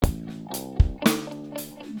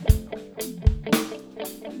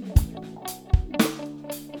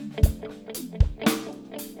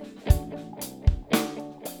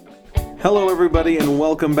Hello, everybody, and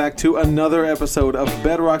welcome back to another episode of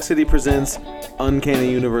Bedrock City Presents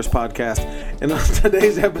Uncanny Universe Podcast. And on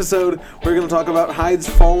today's episode, we're going to talk about Hyde's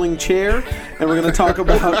falling chair, and we're going to talk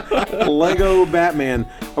about Lego Batman.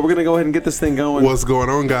 We're going to go ahead and get this thing going. What's going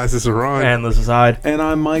on, guys? This is Ron. And this is Hyde. And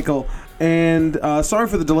I'm Michael. And sorry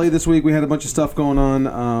for the delay this week. We had a bunch of stuff going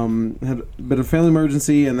on. Had a bit of family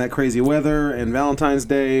emergency and that crazy weather, and Valentine's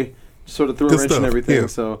Day sort of threw a wrench and everything. Yeah,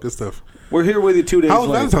 so good stuff. We're here with you 2 days How was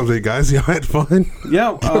late. Valentine's Day, guys? Y'all had fun?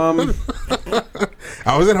 Yeah.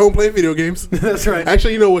 I was at home playing video games. That's right.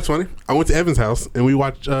 Actually, you know what's funny? I went to Evan's house and we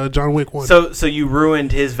watched John Wick 1. So you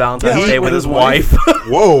ruined his Valentine's Yeah, Day with with his his wife.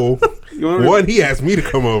 Whoa. wanna- One, he asked me to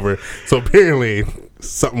come over. So apparently,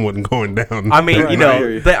 something wasn't going down. I mean, Right, you I hear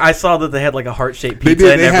know, you. I saw that they had like a heart-shaped They pizza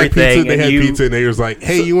did. and They had everything. pizza. They and had you, pizza, and they was like,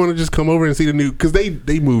 "Hey, you want to just come over and see the new?" Because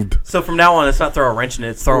they moved. So from now on, it's not throw a wrench in it;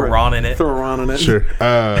 it's throw a Ron in it. Throw a Ron in it. Sure.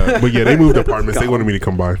 But yeah, they moved apartments. They wanted me to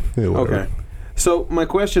come by. Yeah, whatever. Okay. So my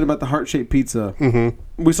question about the heart-shaped pizza.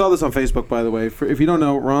 Mm-hmm. We saw this on Facebook, by the way. If you don't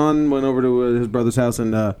know, Ron went over to his brother's house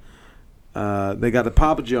and they got a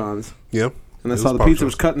Papa John's. Yep. And I It saw was the Papa pizza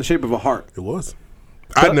was John's. cut in the shape of a heart. It was.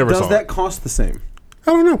 I never saw Does that it. cost the same?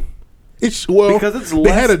 I don't know. It's because it's they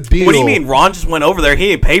less- had a deal. What do you mean? Ron just went over there. He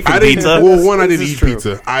didn't pay for I the didn't. pizza. Well, one, I This didn't is eat true.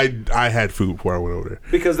 pizza. I had food before I went over there.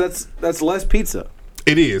 Because that's less pizza.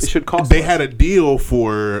 It is. It should cost They less. had a deal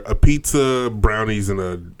for a pizza, brownies, and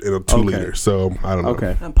a 2-liter. So I don't know.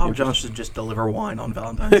 Okay. And Papa John's should just deliver wine on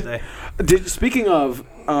Valentine's Day. Speaking of,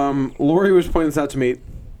 Lori was pointing this out to me.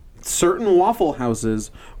 Certain Waffle Houses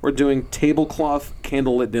were doing tablecloth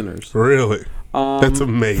candlelit dinners. Really? That's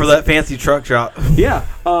amazing. For that fancy truck drop. Yeah,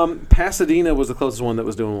 Pasadena was the closest one that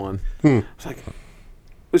was doing one. I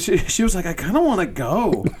was like, she was like, I kind of want to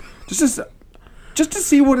go, just to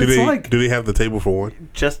see what it's like. Do they have the table for one?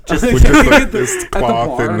 Just With just like At this the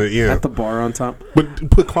cloth bar, and at the bar on top. But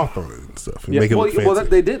put cloth on it and stuff and Yeah, make it look fancy. well,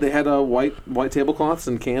 they did. They had white tablecloths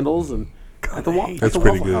and candles and at the That's at the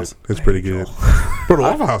pretty Waffle good. House. That's pretty good. Bro, the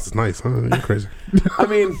Waffle House is nice. Huh? You're crazy. I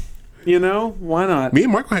mean, why not? Me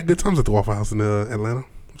and Michael had good times at the Waffle House in Atlanta.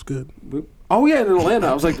 It was good. Oh yeah, in Atlanta.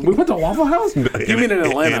 I was like, we went to Waffle House. You mean in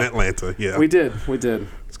Atlanta? In Atlanta, yeah. We did.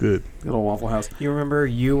 It's good. Good old Waffle House. You remember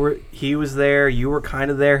he was there. You were kind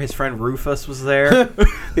of there. His friend Rufus was there.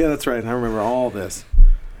 Yeah, that's right. I remember all this.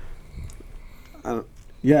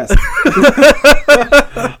 Yes.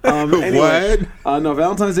 Anyway, What? no,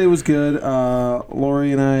 Valentine's Day was good.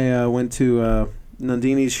 Lori and I went to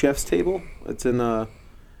Nandini's Chef's Table. It's in the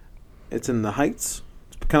Heights.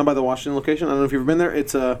 It's kind of by the Washington location. I don't know if you've ever been there.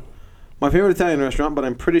 It's my favorite Italian restaurant, but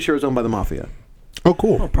I'm pretty sure it's owned by the Mafia. Oh,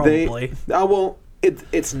 cool. Probably.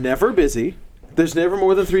 It's never busy. There's never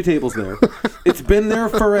more than 3 tables there. It's been there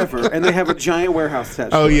forever, and they have a giant warehouse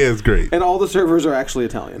attached Oh, to it. yeah, it's great. And all the servers are actually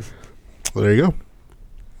Italian. Well, there you go.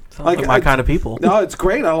 Sounds like my kind of people. No, it's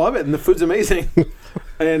great. I love it, and the food's amazing.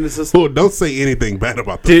 And it's just Well, don't say anything bad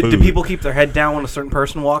about the food. Do people keep their head down when a certain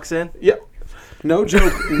person walks in? yeah, no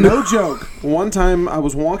joke, no joke. One time I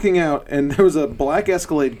was walking out, and there was a black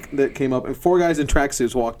Escalade that came up, and 4 guys in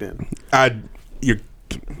tracksuits walked in.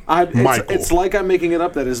 Michael. It's like I'm making it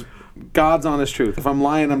up. That is God's honest truth. If I'm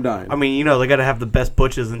lying, I'm dying. I mean, they got to have the best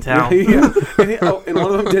butches in town. Yeah, and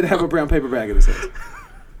one of them did have a brown paper bag in his hand.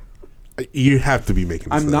 You have to be making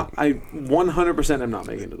this I'm up. not. I 100% am not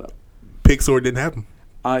making it up. Pixar didn't have them.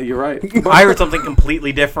 You're right. I heard something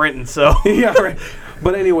completely different, and so Yeah, right.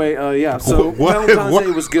 But anyway, yeah. So What? Valentine's What?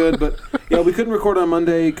 Day was good, but yeah, we couldn't record on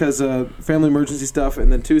Monday because family emergency stuff,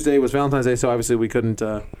 and then Tuesday was Valentine's Day, so obviously we couldn't.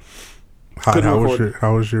 How record.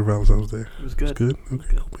 was your Valentine's Day? it was good. It's good.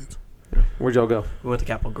 Okay. Where'd y'all go? We went to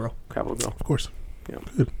Capital Grille. Capitol Grill. Of course. Yeah.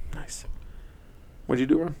 Good. Nice. What'd you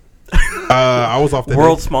do, Ron? I was off that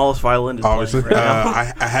World's day, smallest violin is playing obviously. right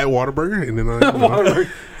now. I had Whataburger, and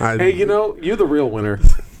then Hey, you're the real winner.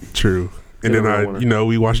 True. And You're the real then winner.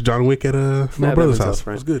 we watched John Wick at my At brother's Evan's house. house,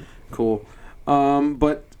 right. It was good. Cool.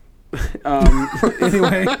 But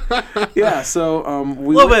anyway, yeah. So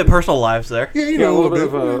we A little bit of personal lives there. Yeah, Yeah, a a little little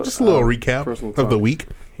bit. bit of a, just a little recap personal of the talk. week.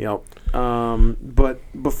 Yep. But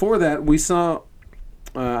before that, we saw.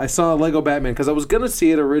 I saw Lego Batman because I was gonna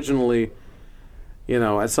see it originally.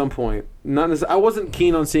 At some point. I wasn't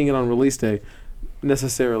keen on seeing it on release day,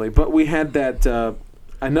 necessarily. But we had that.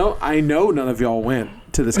 I know none of y'all went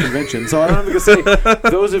to this convention, so I don't have to say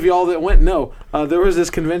those of y'all that went. No, there was this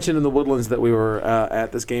convention in the Woodlands that we were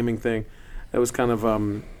at, this gaming thing. It was kind of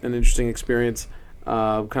an interesting experience,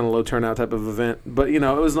 kind of low turnout type of event. But it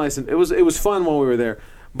was nice and it was fun while we were there.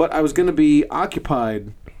 But I was going to be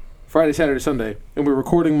occupied Friday, Saturday, Sunday, and we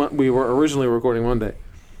were originally recording Monday.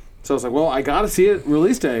 So I was like, well, I got to see it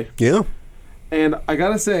release day. Yeah. And I got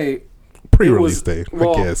to say, pre-release day,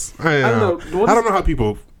 well, I guess. I don't know. I don't know how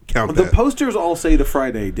people count The that. posters all say the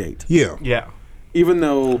Friday date, Yeah. Yeah. even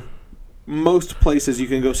though most places you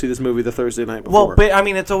can go see this movie the Thursday night before. Well, but I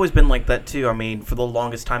mean, it's always been like that too. I mean, for the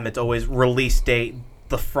longest time, it's always release date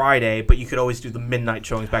the Friday, but you could always do the midnight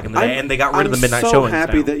showings back in the day, and they got rid of the midnight showings. I'm so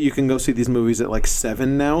happy now. that you can go see these movies at like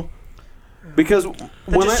 7 now, because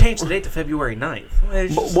They just changed the date to February 9th.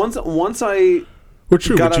 It's but just- once I Well,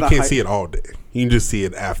 true, got but you out of can't high- see it all day. You can just see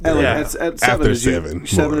it after. at, like, Yeah. at 7 After is 7,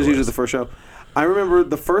 7 more or is usually less. the first show. I remember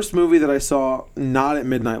the first movie that I saw not at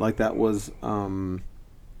midnight like that was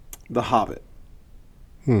The Hobbit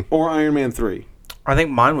or Iron Man 3. I think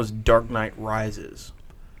mine was Dark Knight Rises,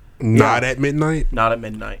 Not at midnight? not at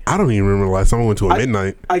midnight. I don't even remember the last time I went to a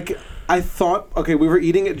midnight. I thought, okay, we were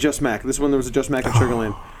eating at Just Mac. This is when there was a Just Mac in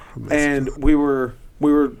Sugarland, and we were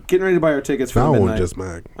getting ready to buy our tickets for That the one midnight. just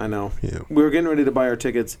Mac. I know. Yeah. We were getting ready to buy our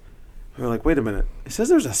tickets. We were like, wait a minute. It says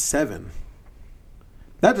there's a 7.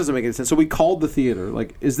 That doesn't make any sense. So we called the theater.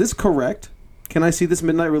 Like, is this correct? Can I see this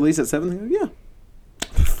midnight release at 7? They go, yeah.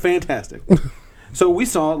 Fantastic. So we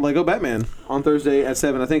saw Lego Batman on Thursday at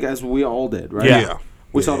 7, I think, as we all did, right? Yeah.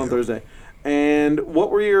 We saw it on Thursday. And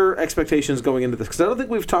what were your expectations going into this? Because I don't think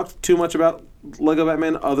we've talked too much about Lego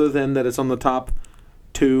Batman other than that it's on the top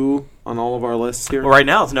 2 on all of our lists here. Well, right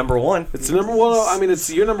now it's number 1. It's the number one. I mean,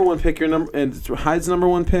 it's your number 1 pick. Your number, and it's Hyde's number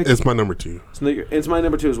 1 pick. It's my number 2. It's my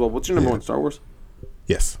number 2 as well. What's your number 1? Star Wars.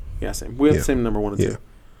 Yes. Yeah, same. We have the same number 1 and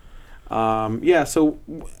 2. Yeah. So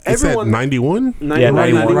It's at everyone 91?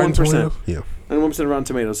 91%. Yeah. 91% Rotten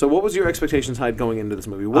Tomatoes. So what was your expectations, Hyde, going into this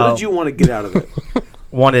movie? What did you want to get out of it?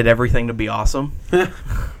 Wanted everything to be awesome.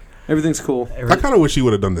 Everything's cool. I kind of wish he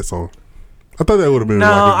would have done that song. I thought that would have been No,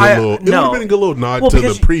 like a good little. It would no. have been a good little nod Well, to the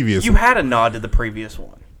because previous. You had a nod to the previous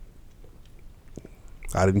one.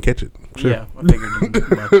 I didn't catch it. Sure. Yeah, I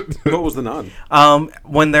figured. What was the nod?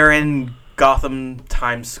 When they're in Gotham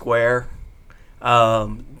Times Square,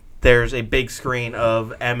 there's a big screen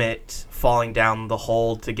of Emmett falling down the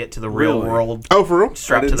hole to get to the real Really? world, Oh, for real?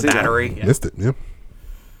 strapped I to didn't the see that. battery. Yeah. Missed it.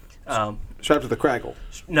 Yeah. Strapped to the Craggle.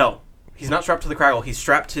 No, he's not strapped to the Craggle. He's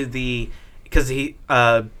strapped to because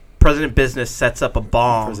President Business sets up a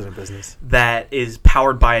bomb President Business. that is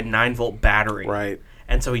powered by a 9-volt battery. Right.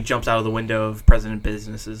 And so he jumps out of the window of President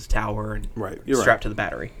Business's tower and Right. You're strapped to the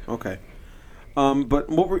battery. Okay. But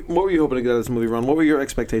what were you hoping to get out of this movie, Ron? What were your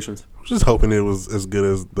expectations? I was just hoping it was as good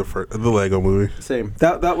as the Lego movie. Same.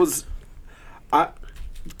 That was,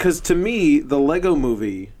 because to me the Lego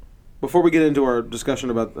movie. Before we get into our discussion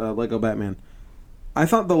about Lego Batman, I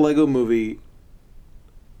thought the Lego movie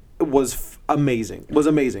was amazing.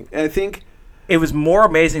 I think It was more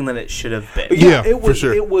amazing than it should have been. Yeah, it was. for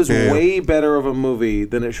sure. It was Yeah. way better of a movie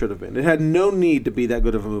than it should have been. It had no need to be that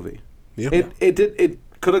good of a movie. Yeah. It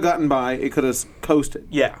could have gotten by. It could have coasted.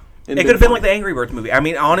 Yeah. And It been could have been fun. like the Angry Birds movie. I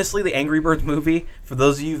mean, honestly, the Angry Birds movie, for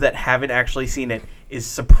those of you that haven't actually seen it, is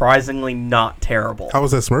surprisingly not terrible. How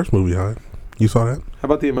was that Smurfs movie, Hyde? You saw that? How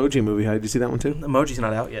about the Emoji Movie? Did you see that one too? Emoji's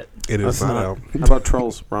not out yet, It is That's not out. How about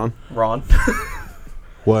Trolls, Ron? Ron.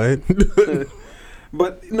 What?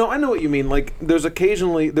 But no, I know what you mean. Like, there's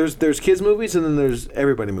occasionally there's kids movies and then there's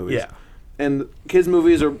everybody movies. Yeah. And kids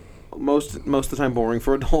movies are most of the time boring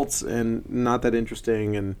for adults and not that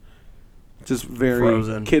interesting and just very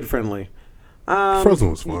Frozen. kid friendly.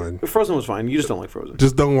 Frozen was fine. Frozen was fine. You just don't like Frozen.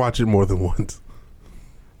 Just don't watch it more than once.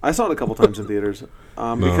 I saw it a couple times in theaters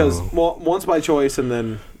because once by choice and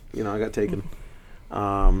then I got taken.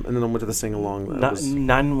 And then I went to the sing along.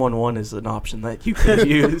 911 is an option that you can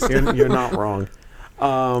use. You're not wrong.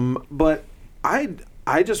 But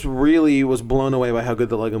I just really was blown away by how good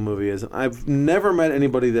the Lego movie is. I've never met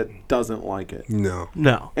anybody that doesn't like it. No.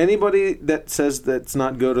 No. Anybody that says that's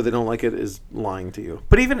not good or they don't like it is lying to you.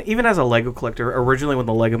 But even as a Lego collector, originally when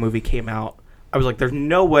the Lego movie came out, I was like, there's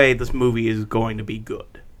no way this movie is going to be good.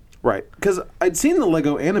 Right. Because I'd seen the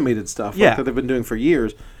Lego animated stuff Yeah. that they've been doing for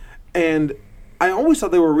years. And I always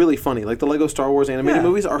thought they were really funny. Like the Lego Star Wars animated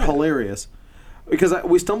movies are hilarious. Because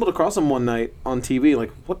we stumbled across them one night on TV,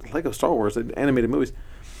 like, what, Lego Star Wars, animated movies.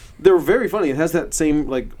 They were very funny. It has that same,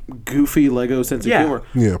 like, goofy Lego sense of humor.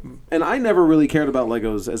 Yeah. And I never really cared about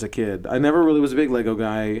Legos as a kid. I never really was a big Lego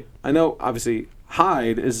guy. I know, obviously,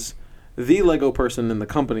 Hyde is the Lego person in the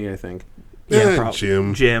company, I think. Yeah,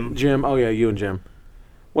 Jim. Jim. Oh, yeah, you and Jim.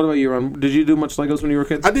 What about you, Ron? Did you do much Legos when you were a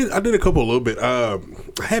kid? I did a couple a little bit. I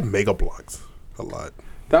had Mega Blocks a lot.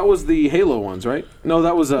 That was the Halo ones, right? No,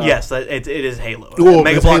 that was... Yes, it is Halo. Well,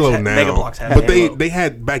 Mega it's Bloks Halo now. Mega Bloks had but Halo. they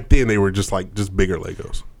had back then. They were just bigger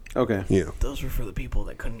Legos. Okay. Yeah. Those were for the people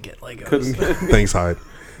that couldn't get Legos. Thanks, Hyde.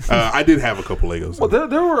 I did have a couple Legos. Well,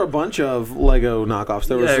 there were a bunch of Lego knockoffs.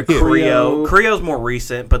 There was Creo. Creo's more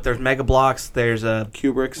recent, but there's Mega Blocks. There's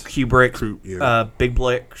Kubricks. Big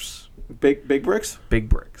Bricks. Big Bricks? Big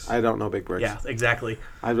Bricks. I don't know Big Bricks. Yeah, exactly.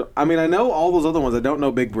 I mean, I know all those other ones. I don't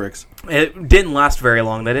know Big Bricks. It didn't last very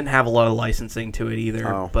long. They didn't have a lot of licensing to it either.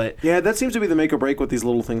 Oh. But yeah, that seems to be the make or break with these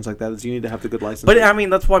little things like that. Is you need to have the good license. But I mean,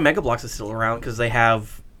 that's why Mega Blocks is still around, because they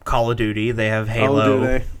have Call of Duty, they have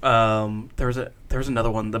Halo. Oh, do they? There's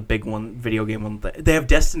another one, the big one, video game one. They have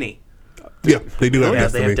Destiny. Yeah, they do have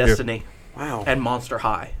Destiny. They have Destiny. Wow. And Monster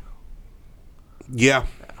High. Yeah.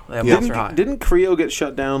 They have Monster High. Didn't Creo get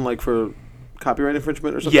shut down like for copyright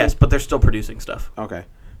infringement or something? Yes, but they're still producing stuff. Okay.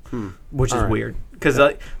 Which is right. weird, because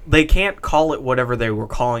they can't call it whatever they were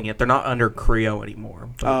calling it. They're not under Creo anymore.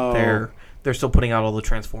 But they're still putting out all the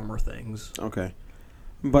Transformer things. Okay.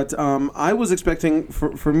 But I was expecting,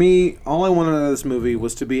 for me, all I wanted out of this movie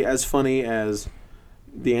was to be as funny as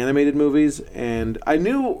the animated movies, and I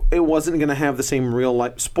knew it wasn't going to have the same real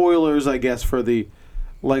life spoilers, I guess, for the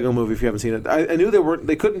Lego movie. If you haven't seen it, I knew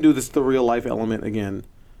they couldn't do the real life element again.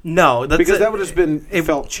 No, because that would have been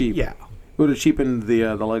felt cheap. Yeah, it would have cheapened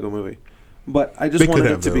the Lego movie. But I just wanted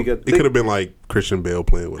it to be good. It could have been like Christian Bale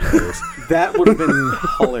playing with Legos. That would have been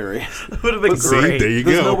hilarious. It would have been great. See, there you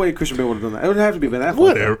There's go. no way Christian Bale would have done that. It would have to be Ben Affleck.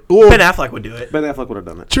 Whatever. Ben Affleck would do it. Ben Affleck would have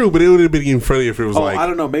done it. True, but it would have been even funnier if it was like... I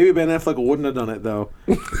don't know. Maybe Ben Affleck wouldn't have done it, though.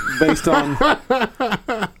 Based on...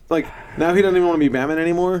 like, now he doesn't even want to be Batman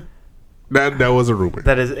anymore? That was a rumor.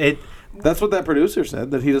 That is it. That's what that producer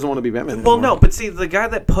said, that he doesn't want to be Batman Well, anymore. no, but see, the guy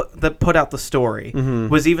that put out the story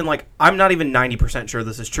was even like, I'm not even 90% sure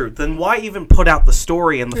this is true. Then why even put out the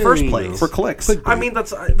story in the first place? For clicks. I mean,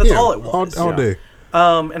 that's all it was. All day.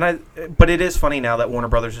 But it is funny now that Warner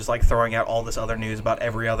Brothers is like throwing out all this other news about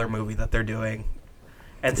every other movie that they're doing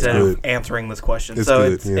instead of answering this question.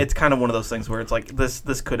 It's kind of one of those things where it's like this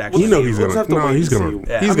could actually. You know he's We'll have to gonna. No, wait he's and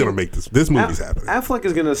gonna. see. He's gonna make this. This movie's happening. Affleck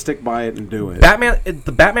is going to stick by it and do it.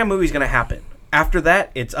 The Batman movie's going to happen. After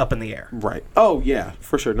that, it's up in the air. Right. Oh, yeah,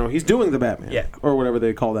 for sure. No, he's doing the Batman. Yeah. Or whatever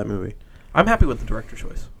they call that movie. I'm happy with the director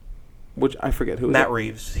choice. Which I forget who. Matt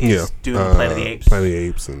Reeves. He's doing Planet of the Apes. Planet of the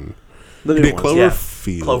Apes and The he new did ones.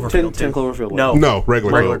 Cloverfield. Cloverfield. 10 Cloverfield. No,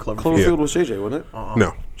 regular Cloverfield. Cloverfield was JJ, wasn't it?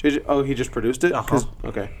 No. JJ. Oh, he just produced it. Uh-huh.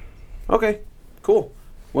 Okay. Cool.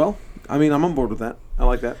 Well, I mean, I'm on board with that. I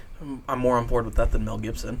like that. I'm more on board with that than Mel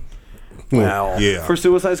Gibson. Well, yeah. For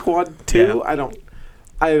Suicide Squad 2, Yeah. I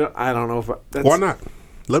don't know if that's, Why not?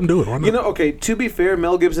 Let him do it. Why not? You know, okay. To be fair,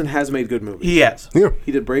 Mel Gibson has made good movies. He has. Yeah.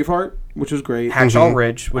 He did Braveheart, which was great. Hacksaw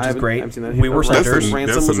Ridge, which is great. I haven't seen that. We Were Ransom- Soldiers.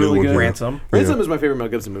 Ransom That's was a new really one, good. yeah. Ransom. Ransom is my favorite Mel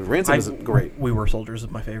Gibson movie. Ransom is great. We Were Soldiers is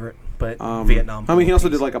my favorite, but Vietnam. I mean, he also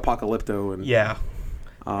did like Apocalypto and Yeah.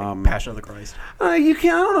 Passion of the Christ. you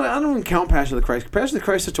can't. I don't know. I don't even count Passion of the Christ. Passion of the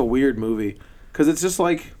Christ is such a weird movie because it's just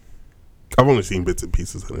like I've only seen bits and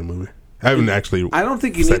pieces of that movie. I haven't actually. I don't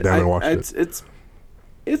think you sat need. down and watched it.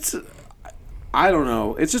 It's. I don't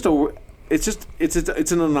know. It's just a.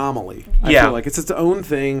 It's an anomaly. I Yeah. feel like it's its own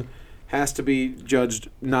thing. Has to be judged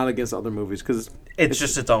not against other movies because It's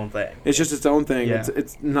just its own thing. it's just its own thing. Yeah.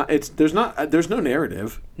 It's not. There's no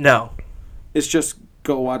narrative. No. It's just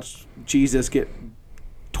go watch Jesus get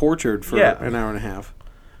tortured for an hour and a half.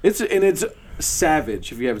 It's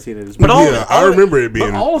savage if you haven't seen it. It's But all- Yeah, I remember it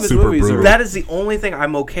being all of his super movies are- brutal. That is the only thing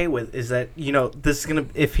I'm okay with, is that, this is going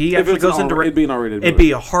to, if he actually it's an goes into, it'd be an R-rated it'd movie.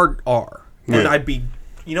 be a hard R. And Yeah. I'd be,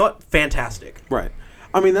 you know what, fantastic. Right.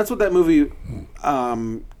 I mean, that's what that movie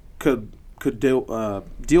could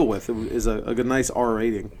deal with. It is a good, nice R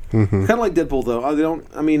rating. Kind of like Deadpool, though. They don't.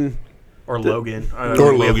 I mean, Or Logan.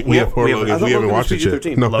 Or Logan. We Yeah, or have- Logan. I thought We haven't Logan was watched it yet.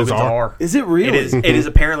 PG-13. No, it's Logan's R. R. is it really? It is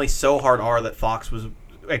apparently so hard R that Fox was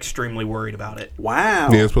extremely worried about it. Wow.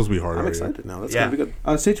 Yeah, it's supposed to be hard. I'm yeah. excited now. That's Yeah. gonna be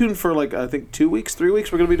good. Stay tuned for I think 2 weeks, 3 weeks.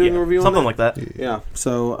 We're gonna be doing a review on Something that. like that. Yeah.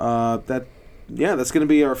 So that's gonna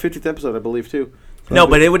be our 50th episode, I believe, too. So No,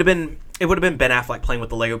 but it would have been Ben Affleck playing with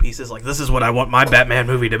the Lego pieces. Like, this is what I want my Batman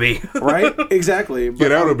movie to be. right? Exactly. But,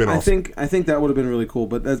 that would've been awesome. I think that would have been really cool.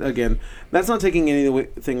 But again, that's not taking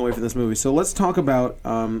anything away from this movie. So let's talk about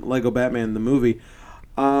Lego Batman the movie.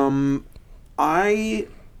 I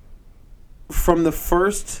from the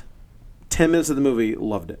first 10 minutes of the movie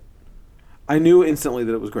loved it. I knew instantly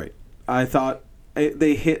that it was great. I thought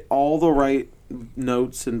they hit all the right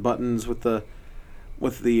notes and buttons with the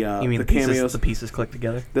You mean the the pieces, cameos. the pieces click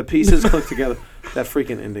together? The pieces click together. That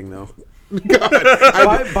freaking ending, though.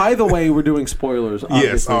 By the way, we're doing spoilers. Obviously.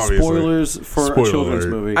 Yes, obviously. Spoilers for a children's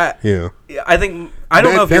movie. I think I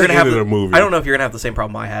don't know if you're gonna have. I don't know if you're gonna have the same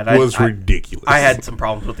problem I had. It was ridiculous. I had some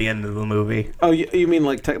problems with the end of the movie. Oh, you mean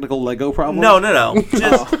like technical Lego problems? No.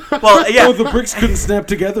 Just well, yeah. Oh, the bricks couldn't snap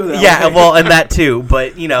together. That way. Well, and that too.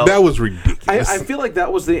 But that was ridiculous. I feel like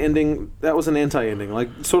that was the ending. That was an anti-ending, like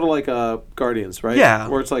sort of like Guardians, right? Yeah.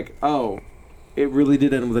 Where it's like, oh, it really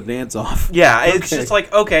did end with a dance off. Yeah, it's just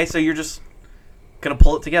like, okay, so you're just gonna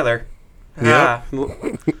pull it together. Yeah.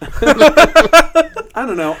 I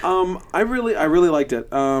don't know. I really liked it.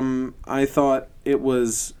 I thought it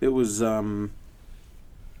was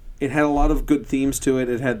it had a lot of good themes to it.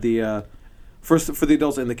 It had the first for the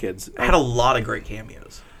adults and the kids. It had a lot of great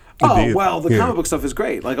cameos. Oh well, the comic book stuff is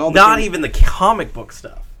great. Like all not even the comic book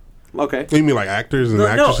stuff. Okay. You mean like actors and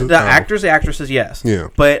actresses? No, the actors, the actresses, yes. Yeah.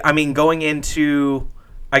 But I mean, going into,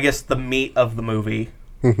 I guess, the meat of the movie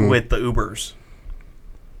with the Ubers.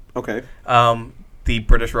 Okay. The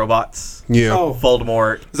British robots. Yeah. Oh,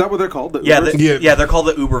 Voldemort. Is that what they're called? Yeah, they're called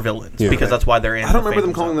the Uber villains because that's why they're in. I don't remember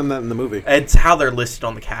them calling them that in the movie. It's how they're listed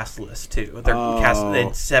on the cast list too. They're cast.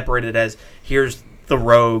 It's separated as here's the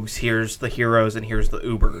rogues, here's the heroes, and here's the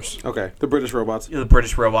Ubers. Okay, the British robots. The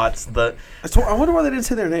British robots. I wonder why they didn't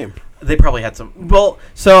say their name. They probably had some. Well,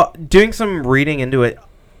 so doing some reading into it,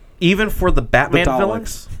 even for the Batman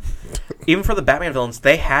villains. Even for the Batman villains,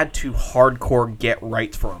 they had to hardcore get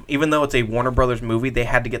rights for them. Even though it's a Warner Brothers movie, they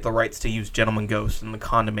had to get the rights to use Gentleman Ghost and the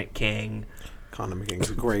Condiment King. Condiment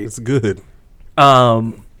King's great. It's good.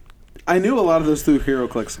 I knew a lot of those through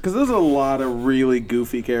HeroClix because there's a lot of really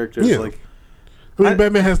goofy characters. Yeah. Like,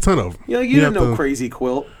 Batman has a ton of them. Yeah, you didn't know Crazy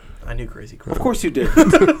Quilt. I knew Crazy Quilt. Of course you did,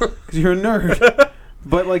 because you're a nerd.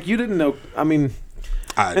 But like, you didn't know. I mean.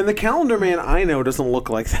 And the Calendar Man I know doesn't look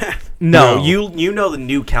like that. No. You know the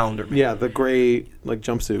new Calendar Man. Yeah, the gray like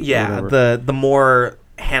jumpsuit. Yeah, the more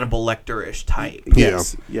Hannibal Lecter-ish type.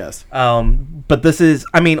 Yes. But this is,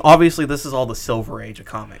 I mean, obviously this is all the Silver Age of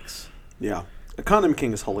comics. Yeah, the Condom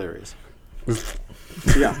King is hilarious.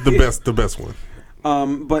 Yeah, the best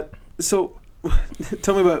one. But so,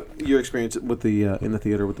 tell me about your experience with the in the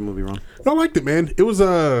theater with the movie, Ron. I liked it, man. It was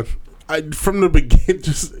from the beginning,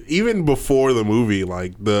 just even before the movie,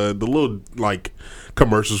 like the little like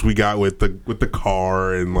commercials we got with the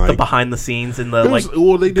car and like the behind the scenes and the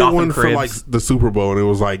they did Gotham one cribs. for like the Super Bowl and it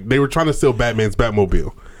was like they were trying to steal Batman's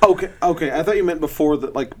Batmobile. Okay. I thought you meant before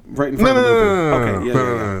the right in front of the movie.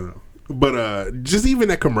 No. But just even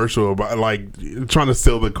that commercial about like trying to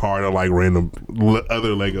steal the car to like random other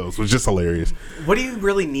Legos was just hilarious. What do you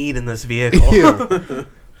really need in this vehicle? Yeah.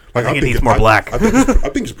 Like, I think it needs more black. I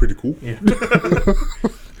think it's pretty cool. Yeah.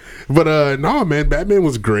 But no, man, Batman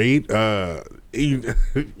was great. He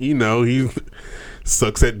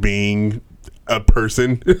sucks at being a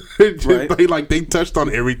person. Right. They touched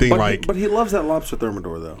on everything. But he loves that lobster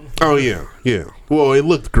thermidor though. Oh yeah. Well, it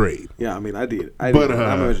looked great. Yeah, I mean, I'm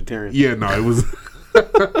a vegetarian. Yeah, no, it was.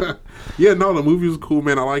 Yeah, no, the movie was cool,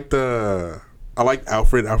 man. I liked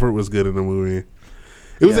Alfred. Alfred was good in the movie.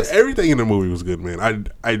 It was everything in the movie was good, man.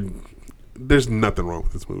 There's nothing wrong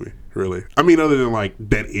with this movie, really. I mean, other than like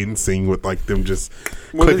that end scene with like them just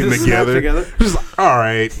clicking together. Just like, all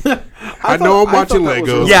right. I know I'm watching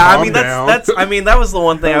Legos. Yeah, I mean that was the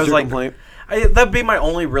one thing I was like. Complaint? That'd be my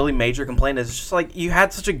only really major complaint. Is just like you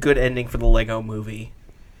had such a good ending for the Lego movie,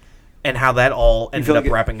 and how that all ended up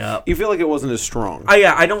wrapping up. You feel like it wasn't as strong.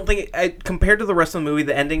 I don't think compared to the rest of the movie,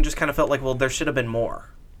 the ending just kind of felt like, well, there should have been more.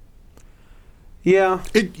 Yeah.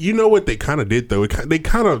 You know what they kind of did, though? They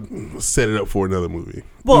kind of set it up for another movie.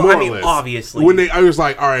 Well, more I mean, or less. obviously. I was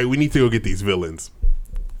like, all right, we need to go get these villains.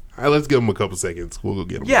 All right, let's give them a couple seconds. We'll go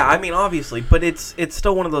get them. Yeah, I mean, obviously. But it's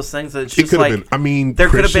still one of those things that it's just like... Been, I mean, there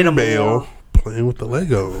could have been a Bale more... playing with the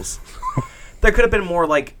Legos. There could have been more,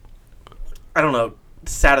 like, I don't know,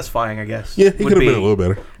 satisfying, I guess. Yeah, he could have been a little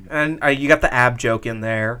better. And you got the ab joke in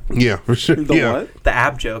there. Yeah, for sure. What? The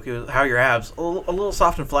ab joke. It was, how are your abs? A little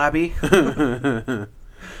soft and flabby. Oh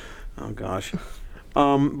gosh.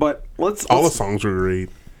 But let's all the songs were great.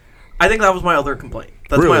 I think that was my other complaint.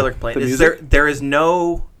 That's my other complaint. Is there is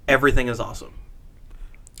no everything is awesome.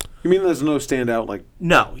 You mean there's no standout like?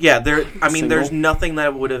 No, yeah. There's nothing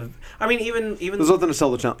that would have. I mean, even there's nothing to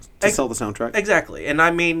sell the soundtrack. Exactly, and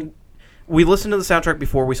I mean, we listened to the soundtrack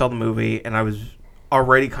before we saw the movie, and I was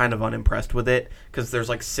already kind of unimpressed with it because there's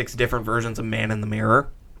like 6 different versions of Man in the Mirror.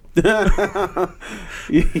 Yeah.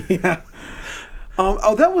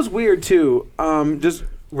 That was weird too. Just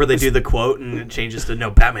where they do the quote and it changes to no,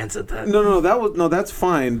 Batman said that. No, that's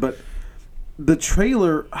fine. But the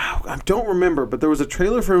trailer, I don't remember. But there was a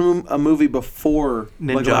trailer for a movie before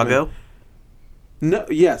Ninjago. No,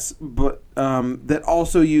 yes, but that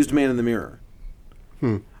also used Man in the Mirror.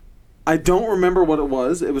 I don't remember what it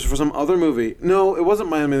was. It was for some other movie. No, it wasn't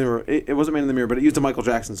Man in the Mirror. It wasn't Man in the Mirror, but it used a Michael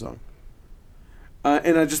Jackson song.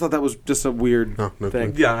 And I just thought that was just a weird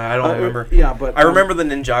thing. Yeah, I don't remember. Yeah, but I remember the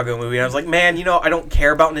Ninjago movie. And I was like, man, I don't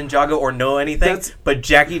care about Ninjago or know anything. But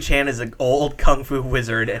Jackie Chan is an old kung fu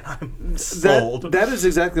wizard, and I'm sold. That is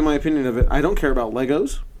exactly my opinion of it. I don't care about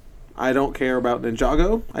Legos. I don't care about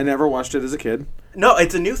Ninjago. I never watched it as a kid. No,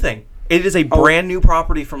 it's a new thing. It is a brand new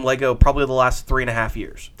property from Lego, probably the last 3.5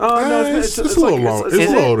 years. Oh no, it's a little long. It's a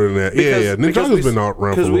little older than that. Yeah. Ninjago's been around for a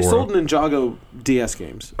while. Because we sold Ninjago DS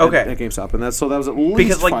games at GameStop, and that was at least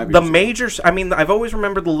because 5 years the ago. major. I mean, I've always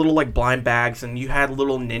remembered the little blind bags, and you had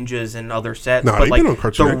little ninjas and other sets. No, but been on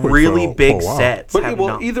Cartoon the Network really big for a while. sets.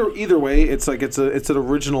 But either way, it's an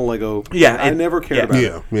original Lego. Yeah, I never cared about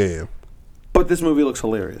it. Yeah. But this movie looks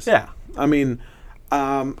hilarious. Yeah. I mean,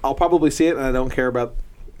 I'll probably see it, and I don't care about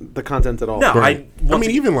the content at all. No, I mean,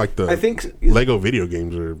 even like I think Lego video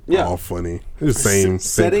games are all funny. It's the same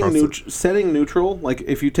setting neutral. Like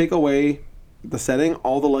if you take away the setting,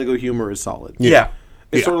 all the Lego humor is solid. Yeah.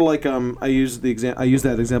 It's sort of like I used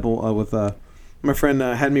that example with my friend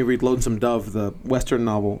had me read Lonesome Dove, the Western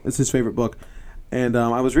novel. It's his favorite book, and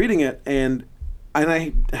I was reading it, and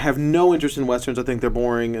I have no interest in Westerns. I think they're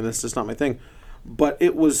boring, and it's just not my thing. But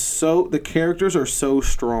it was the characters are so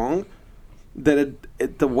strong that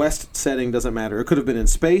the West setting doesn't matter. It could have been in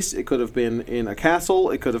space. It could have been in a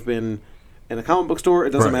castle. It could have been in a comic book store. It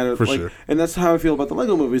doesn't matter. For sure. And that's how I feel about the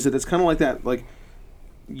Lego movies. That it's kind of like that. Like,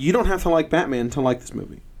 you don't have to like Batman to like this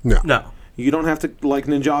movie. No. You don't have to like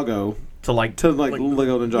Ninjago to like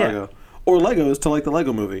Lego Ninjago. Or Legos to like the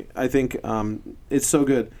Lego movie. I think it's so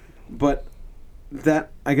good. But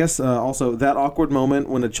that, I guess, also, that awkward moment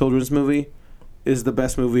when a children's movie is the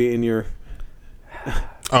best movie in your...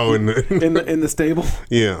 in the stable.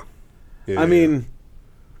 Yeah. I mean,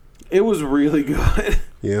 it was really good.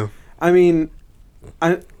 Yeah. I mean,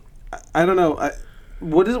 I don't know.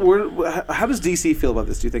 How does DC feel about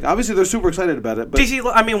this? Do you think? Obviously, they're super excited about it. But DC,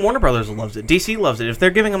 I mean, Warner Brothers loves it. DC loves it. If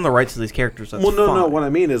they're giving them the rights to these characters, that's fine. No. What I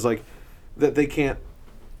mean is like that they can't,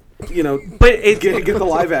 but get the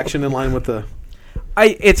live action in line with the.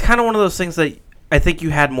 It's kind of one of those things that. I think you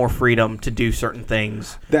had more freedom to do certain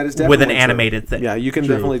things with an animated thing. Yeah, you can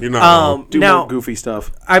definitely do more goofy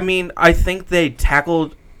stuff. I mean, I think they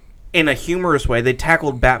tackled, in a humorous way, they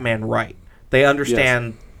tackled Batman right. They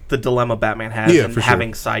understand the dilemma Batman has and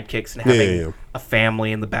having sidekicks and having a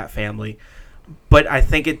family in the Bat family. But I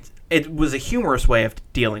think it was a humorous way of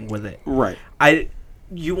dealing with it. Right.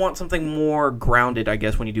 You want something more grounded, I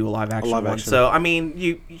guess, when you do a live action one. So, I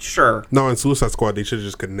mean, sure. No, in Suicide Squad, they should have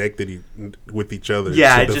just connected with each other.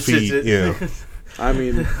 Yeah, to defeat. I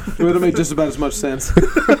mean, it would have made just about as much sense.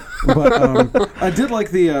 But I did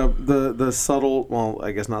like the subtle, well,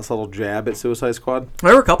 I guess not subtle jab at Suicide Squad.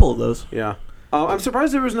 There were a couple of those. Yeah. I'm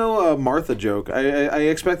surprised there was no Martha joke. I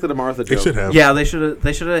expected a Martha joke. They should have. Yeah, they should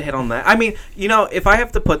have hit on that. I mean, if I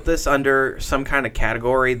have to put this under some kind of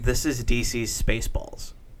category, this is DC's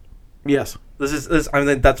Spaceballs. Yes. I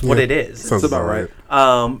mean, that's what it is. Sounds about right.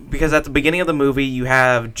 Because at the beginning of the movie, you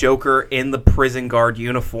have Joker in the prison guard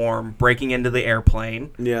uniform breaking into the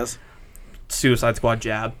airplane. Yes. Suicide Squad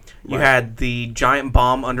jab. You had the giant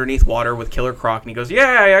bomb underneath water with Killer Croc, and he goes,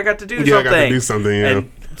 "Yeah, I got to do something." I got to do something. Yeah.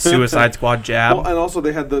 And Suicide Squad jab. Well, and also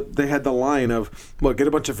they had the line of, get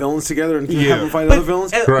a bunch of villains together and have them fight other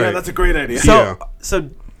villains. Right. Yeah, that's a great idea. So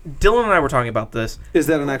Dylan and I were talking about this. Is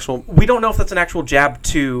that an actual? We don't know if that's an actual jab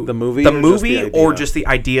to the movie, or just the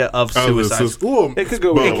idea of suicide. It could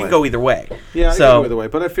go. It can go either way. Yeah, it can go either way.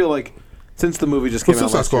 But I feel like since the movie just came out,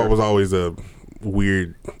 Suicide Squad was always a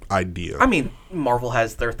weird idea. I mean, Marvel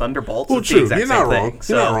has their Thunderbolts. Well, it's true. The exact You're not same wrong.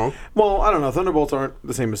 thing. You're not wrong. Well, I don't know. Thunderbolts aren't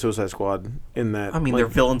the same as Suicide Squad in that. I mean, they're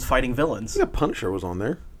villains fighting villains. Yeah, Punisher was on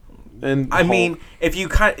there. And I mean, if you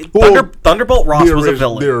Thunderbolt Ross was a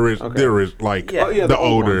villain. There is the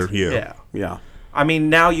older, yeah. I mean,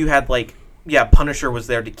 now you had Punisher was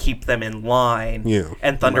there to keep them in line. Yeah.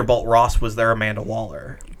 And Thunderbolt Ross was their Amanda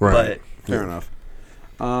Waller. Right. But fair enough.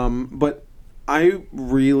 But I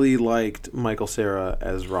really liked Michael Cera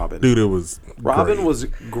as Robin. Dude, it was Robin was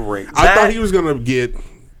great. I thought he was gonna get.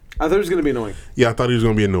 I thought he was gonna be annoying. Yeah, I thought he was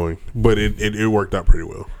gonna be annoying, but it worked out pretty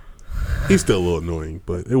well. He's still a little annoying,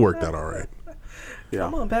 but it worked out all right. Yeah.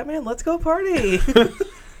 Come on, Batman, let's go party.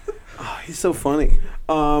 He's so funny.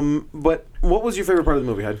 But what was your favorite part of the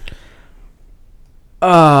movie, Hyde?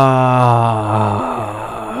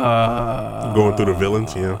 Going through the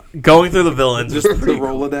villains, Going through the villains. Just the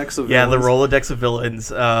Rolodex of villains. Yeah, the Rolodex of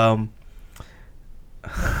villains.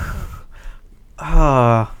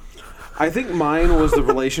 I think mine was the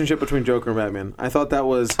relationship between Joker and Batman. I thought that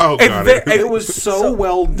was it was so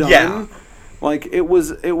well done. Yeah. Like it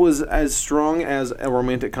was as strong as a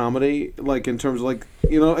romantic comedy. Like in terms of like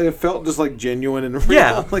it felt just like genuine and real.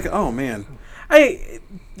 Yeah. Like oh man,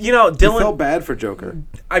 Dylan felt bad for Joker.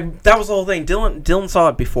 That was the whole thing. Dylan saw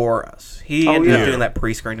it before us. He ended up doing that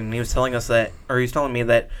pre-screening. And he was telling me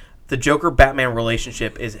that the Joker-Batman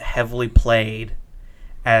relationship is heavily played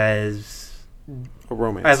as a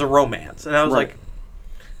romance. And I was like,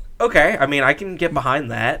 okay. I mean, I can get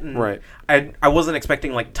behind that. And right. I wasn't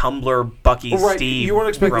expecting like Tumblr, Bucky, Steve. You weren't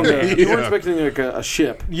expecting romance. You weren't expecting like a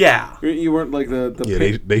ship. Yeah. You weren't like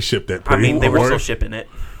the they shipped that. I mean, they were still shipping it.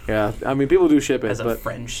 Yeah, I mean, people do ship it as a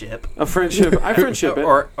friendship. A friendship. I friendship it,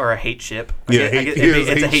 or a hate ship. It's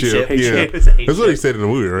a hate ship. It's a hate That's what he said in the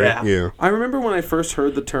movie, right? Yeah. I remember when I first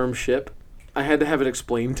heard the term ship, I had to have it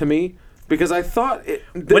explained to me because I thought it.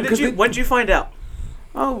 When did you find out?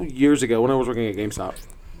 Oh, years ago when I was working at GameStop.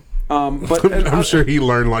 But I'm sure he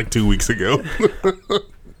learned like 2 weeks ago.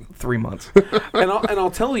 3 months. and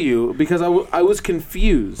I'll tell you because I was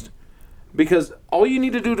confused because all you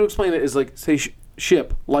need to do to explain it is like say.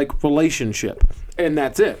 Ship, like relationship, and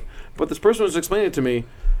that's it. But this person was explaining it to me,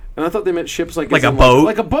 and I thought they meant ships like a boat,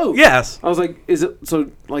 like a boat. Yes, I was like, is it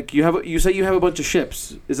so? Like you say you have a bunch of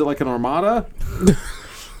ships. Is it like an armada?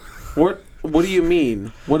 What do you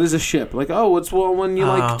mean? What is a ship? Like it's when you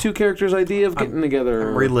like two characters' idea of getting together.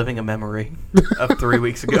 I'm reliving a memory of 3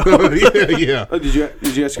 weeks ago. yeah. Oh, did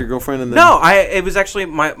you ask your girlfriend? And then... No, it was actually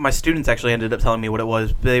my students actually ended up telling me what it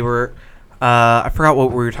was. They were. I forgot what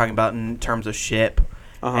we were talking about in terms of ship,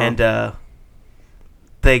 and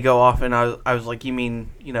they go off, and I was like, you mean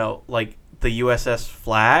like the USS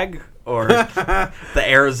Flag or the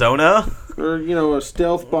Arizona or a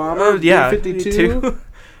stealth bomber? B-52.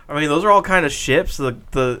 I mean, those are all kind of ships.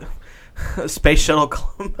 The Space Shuttle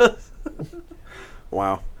Columbus.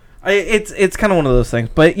 Wow, it's kind of one of those things,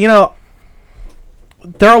 but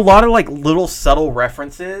there are a lot of like little subtle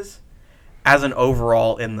references as an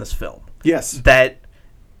overall in this film. Yes. That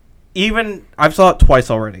even I've saw it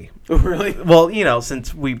twice already. Really? Well,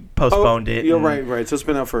 since we postponed it. You're right. So it's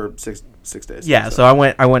been out for six days. Yeah, so I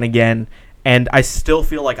went again, and I still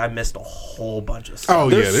feel like I missed a whole bunch of stuff. Oh,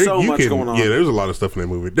 there's so much going on. Yeah, there's a lot of stuff in that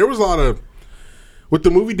movie. There was a lot of what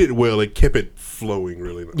the movie did well, it kept it flowing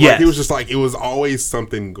really. Yeah. Like, it was just like it was always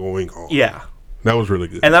something going on. Yeah. That was really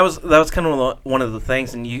good. And that was kind of one of the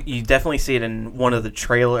things, and you definitely see it in one of the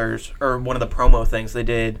trailers or one of the promo things they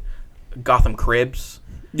did, Gotham Cribs,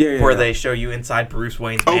 where they show you inside Bruce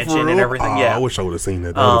Wayne's mansion and everything. I wish I would have seen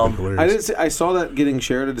that. That would have been hilarious. I saw that getting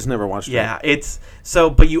shared. I just never watched it. Yeah,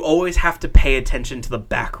 but you always have to pay attention to the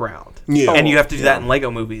background. Yeah, and you have to do that in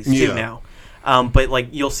Lego movies too now. But like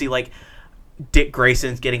you'll see like Dick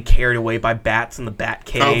Grayson's getting carried away by bats in the Bat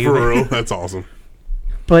Cave. Oh, for real? That's awesome.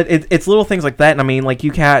 But it's little things like that, and I mean, like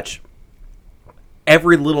you catch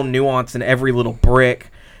every little nuance and every little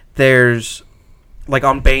brick. There's like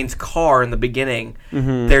on Bane's car in the beginning.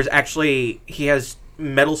 Mm-hmm. There's actually he has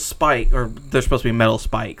metal spike, or there's supposed to be metal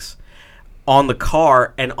spikes on the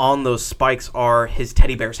car, and on those spikes are his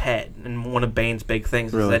teddy bear's head. And one of Bane's big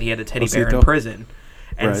things is that he had a teddy bear in prison.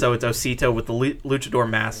 And so it's Osito with the luchador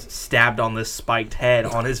mask stabbed on this spiked head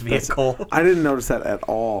on his vehicle. I didn't notice that at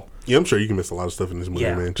all. Yeah, I'm sure you can miss a lot of stuff in this movie,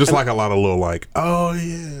 man. Just like a lot of little like, oh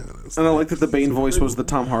yeah. And I like that the Bane voice was the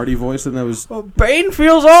Tom Hardy voice, and that was Bane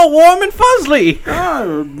feels all warm and fuzzly.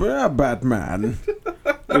 Oh, Batman.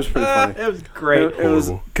 It was pretty funny. It was great. It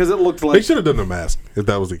was because it looked like they should have done the mask if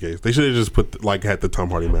that was the case. They should have just put had the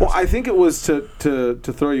Tom Hardy mask. Well, I think it was to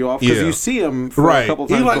throw you off because you see him for a couple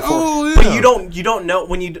times like, before. Oh, yeah. But you don't know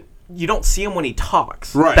when you don't see him when he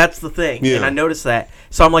talks. Right. That's the thing. Yeah. And I noticed that.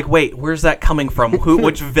 So I'm like, wait, where's that coming from?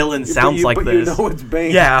 Which villain sounds like this? You know it's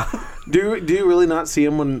Bane. Yeah. Do you really not see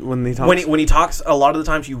him when he talks? When he talks, a lot of the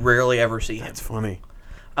times you rarely ever see him. That's funny.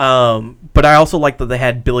 But I also like that they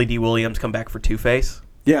had Billy D. Williams come back for Two-Face.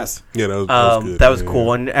 Yes. Yeah, that was good. That was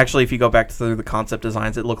cool. And actually, if you go back through the concept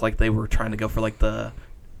designs, it looked like they were trying to go for like the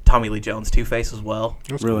Tommy Lee Jones Two-Face as well.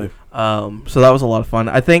 That's really? Cool. So that was a lot of fun.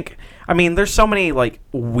 I mean, there's so many like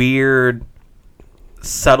weird,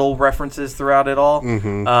 subtle references throughout it all.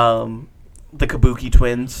 Mm-hmm. The Kabuki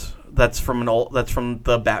twins. That's from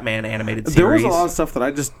the Batman animated series. There was a lot of stuff that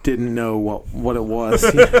I just didn't know what it was.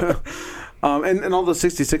 And all the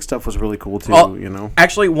 66 stuff was really cool too.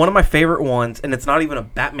 Actually, one of my favorite ones, and it's not even a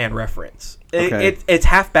Batman reference. Okay. It's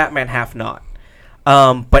half Batman, half not.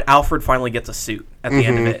 But Alfred finally gets a suit at the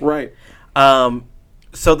end of it. Right.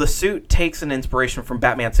 So the suit takes an inspiration from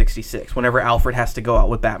Batman 66. Whenever Alfred has to go out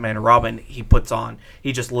with Batman and Robin, he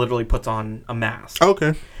just literally puts on a mask.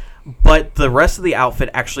 Okay. but the rest of the outfit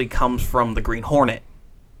actually comes from the Green Hornet.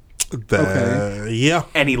 Yeah.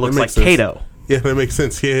 And he looks like sense. Kato. Yeah, that makes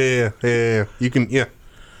sense. Yeah. You can,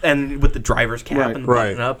 And with the driver's cap and the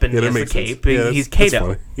button up and he has the cape, he's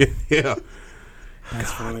Kato. Yeah. That's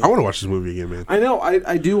funny. I want to watch this movie again, man. I know.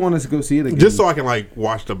 I do want us to go see it again. Just so I can,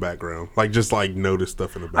 watch the background. Just, notice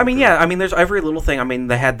stuff in the background. There's every little thing.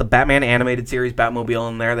 They had the Batman animated series Batmobile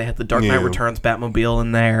in there. They had the Dark Knight Returns Batmobile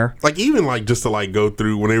in there. Even, just to, go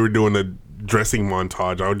through, when they were doing the dressing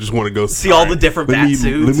montage, I would just want to go see all the different bat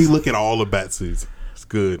suits. Let me look at all the bat suits. It's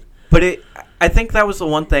good. But I think that was the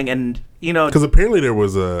one thing, and, because apparently there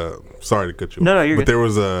was a... Sorry to cut you off. No, you're good. But there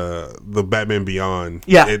was the Batman Beyond.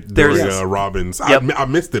 Yeah. During Robin's. Yep. I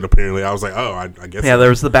missed it, apparently. I was like, I guess... Yeah, there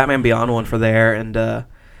was the Batman Beyond one for there, and the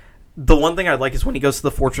one thing I like is when he goes to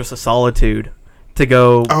the Fortress of Solitude to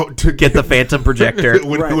go to get the Phantom Projector.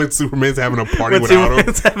 when Superman's having a party without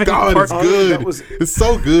him. God, it's good. It's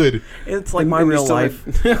so good. It's like my real life.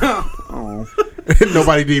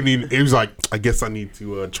 Nobody didn't even... He was like, I guess I need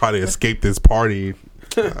to try to escape this party.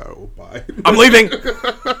 Bye. I'm leaving.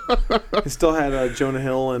 He still had Jonah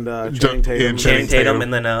Hill and Channing Tatum. Channing Tatum,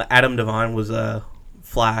 and then Adam Devine was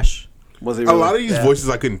Flash. Was he really? A lot of these voices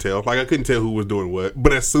I couldn't tell. I couldn't tell who was doing what.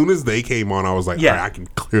 But as soon as they came on, I was like, all right, I can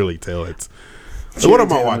clearly tell it's... So what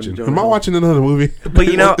am I watching? Am I watching another movie? But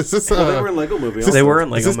is this, they were in Lego Movie. They were in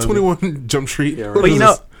Lego Movie. Is this 21 Jump Street? Yeah, right.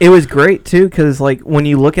 But it was great too, because when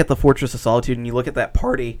you look at the Fortress of Solitude and you look at that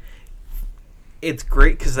party, it's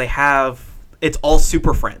great because it's all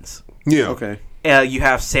super friends. Yeah. Okay. You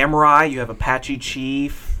have Samurai, you have Apache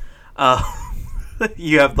Chief,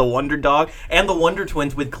 you have the Wonder Dog, and the Wonder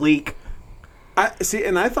Twins with Gleek. I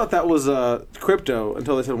thought that was Crypto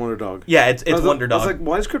until they said Wonder Dog. Yeah, it's Wonder Dog. I was like,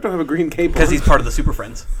 why does Crypto have a green cape on? Because he's part of the Super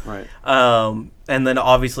Friends. Right. And then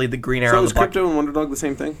obviously the Green Arrow. So is Crypto and Wonder Dog the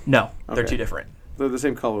same thing? No, they're two different. They're the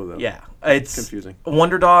same color though. Yeah, it's confusing.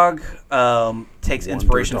 Wonder Dog takes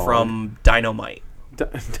inspiration from Dynamite.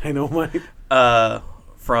 Dynamite.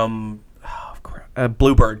 From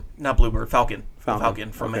Bluebird, not Bluebird, Falcon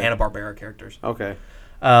from Hanna-Barbera characters. Okay.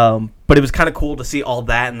 But it was kind of cool to see all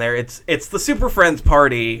that in there. It's the Super Friends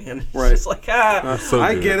party, and it's just like so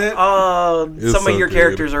I get it. Some of your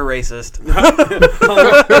characters are racist.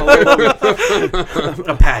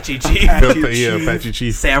 Apache Chief, Apache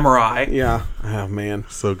Chief, Samurai. Yeah. Oh man,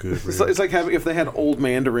 so good. Man. It's like if they had Old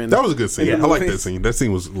Mandarin. That was a good scene. I like that scene. That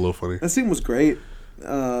scene was a little funny. That scene was great.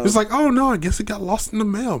 It's like, oh no, I guess it got lost in the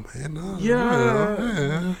mail, man.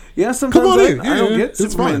 Yeah. Sometimes I don't get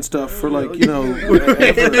Superman stuff for and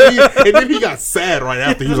then he got sad right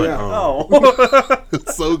after. He was like, oh.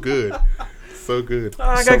 It's so good, so good.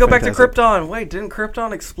 I gotta go back to Krypton. Wait, didn't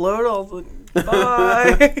Krypton explode?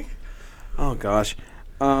 Bye. Oh gosh,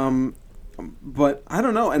 but I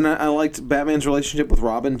don't know. And I liked Batman's relationship with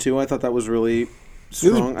Robin too. I thought that was really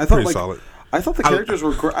strong. I thought solid. I thought the characters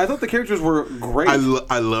were. I thought the characters were great. I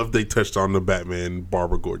love they touched on the Batman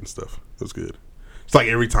Barbara Gordon stuff. It was good. It's like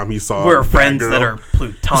every time he saw we're friends that are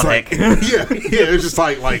plutonic. It was just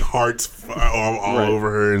like hearts all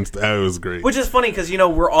over her and stuff. It was great. Which is funny because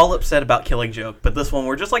we're all upset about Killing Joke, but this one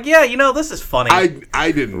we're just like, this is funny.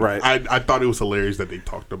 I didn't. Right. I thought it was hilarious that they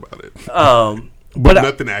talked about it. But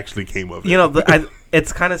nothing actually came of it.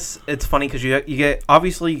 It's funny because you get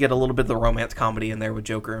a little bit of the romance comedy in there with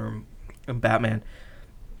Joker and Batman,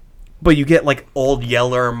 but you get like old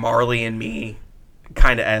Yeller, Marley and Me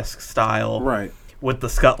kind of esque style, right? With the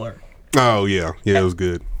Scuttler. Oh yeah, it was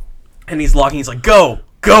good. And he's locking. He's like, "Go,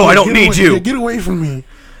 I don't need you. Get away from me,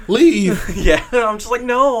 leave." Yeah, I'm just like,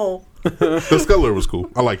 no. The Scuttler was cool.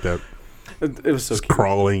 I like that. It was so cute.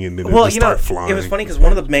 Crawling and then it just start flying. It was funny because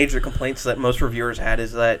one of the major complaints that most reviewers had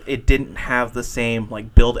is that it didn't have the same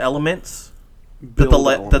build elements. That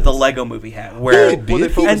the Lego Movie had, where they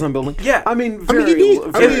focus on building. Yeah, I mean, very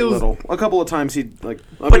little. A couple of times he'd let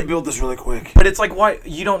me build this really quick. But it's like, why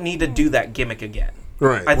you don't need to do that gimmick again?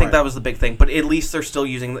 Right. I think that was the big thing. But at least they're still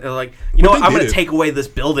using I'm going to take away this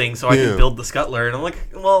building so I can build the Scuttler, and I'm like,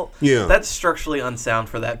 well, that's structurally unsound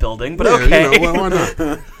for that building, but okay. Why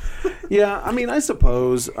not? Yeah, I mean, I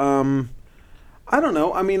suppose. I don't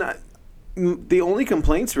know. I mean, the only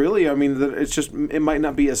complaints really, I mean, that it's just it might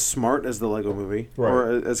not be as smart as the Lego Movie or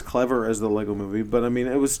as clever as the Lego Movie, but I mean,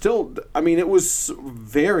 it was still. I mean, it was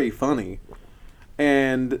very funny,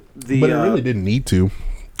 and but it really didn't need to.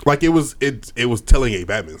 Like it was telling a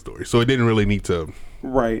Batman story, so it didn't really need to.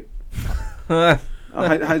 Right.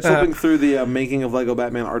 Flipping through the making of Lego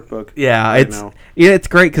Batman art book. Yeah, it's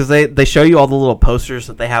great because they show you all the little posters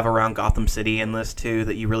that they have around Gotham City in this too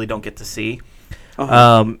that you really don't get to see.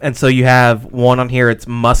 And so you have one on here. It's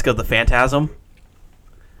Musk of the Phantasm.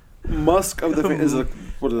 Musk of the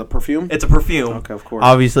What is it, a perfume? It's a perfume. Okay, of course.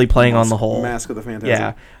 Obviously playing on the whole Mask of the Phantasm.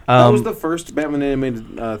 Yeah. That was the first Batman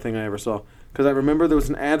animated thing I ever saw. Because I remember there was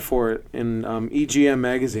an ad for it in EGM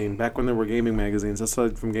magazine back when there were gaming magazines,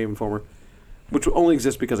 aside from Game Informer, which only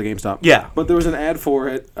exists because of GameStop. Yeah. But there was an ad for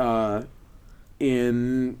it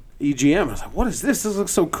in EGM. I was like, "What is this? This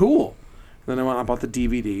looks so cool." And then I went and bought the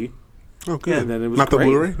DVD. Oh, good. And then it was not great. the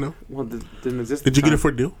Blu-ray. No. Well, it didn't exist. Did you get it for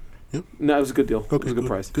a deal? Yep. No, it was a good deal. Okay, it was a good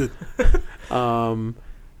price. Good.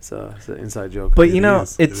 It's an inside joke. But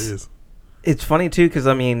it's funny too because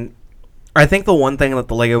I mean, I think the one thing that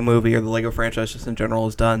the Lego Movie or the Lego franchise just in general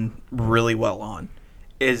has done really well on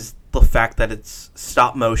is the fact that it's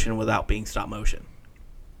stop motion without being stop motion.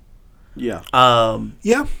 Yeah.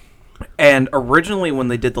 Yeah. And originally when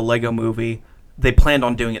they did the Lego Movie, they planned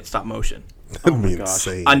on doing it stop motion. That'd be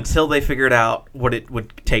insane. Until they figured out what it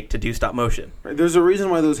would take to do stop motion. Right. There's a reason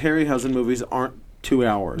why those Harryhausen movies aren't 2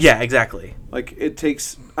 hours. Yeah, exactly. Like, it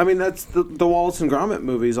takes... I mean, that's the Wallace and Gromit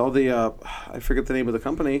movies. All the... I forget the name of the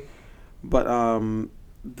company. But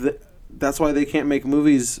that's why they can't make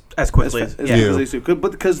movies... As quickly as they used to.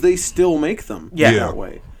 But because they still make them that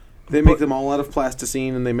way. They make them all out of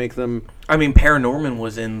plasticine, and they make them... I mean, Paranorman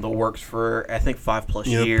was in the works for, I think, 5+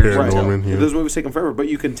 years. Paranorman, yeah. Those movies take them forever, but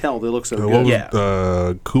you can tell they look so good. What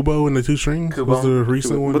was, Kubo and the Two Strings? Kubo. Was the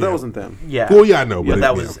recent one? But that wasn't them. Yeah. Well, yeah, I know. But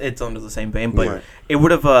it's under the same vein. But it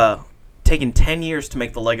would have taken 10 years to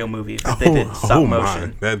make the Lego Movie if they did stop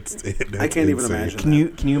motion. That's I can't even imagine.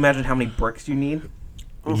 Can you imagine how many bricks you need?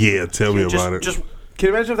 Yeah, tell me about it. Can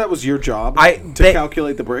you imagine if that was your job to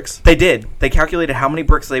calculate the bricks? They did. They calculated how many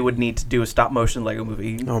bricks they would need to do a stop-motion Lego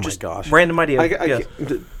movie. Oh, my gosh. Random idea. A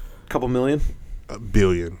couple million? $1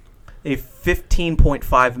 billion.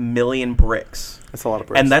 15.5 million bricks. That's a lot of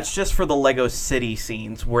bricks. And that's just for the Lego City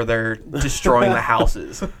scenes where they're destroying the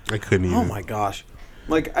houses. I couldn't even. Oh, my gosh.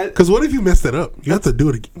 Because what if you messed that up? You have to do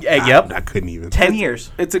it again. Yep. I couldn't even. 10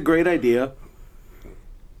 years. It's a great idea,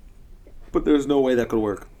 but there's no way that could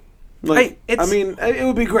work. I mean, it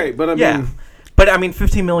would be great, but I mean... But, I mean,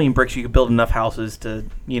 15 million bricks, you could build enough houses to,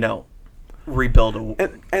 rebuild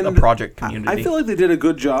a project community. I feel like they did a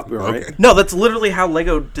good job, right? Okay. No, that's literally how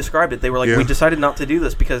Lego described it. They were like, we decided not to do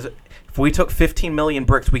this because if we took 15 million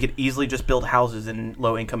bricks, we could easily just build houses in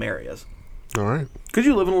low-income areas. All right. Could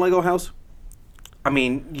you live in a Lego house? I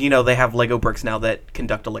mean, they have Lego bricks now that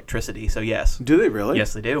conduct electricity, so yes. Do they really?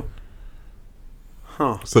 Yes, they do.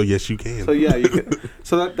 Huh. So yes, you can. So yeah, you can.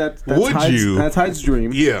 So that's Hyde's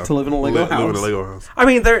dream. Yeah. To live in a Lego house. Live in a Lego house. I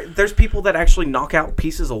mean, there's people that actually knock out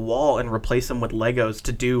pieces of wall and replace them with Legos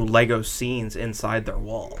to do Lego scenes inside their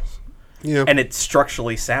walls. Yeah. And it's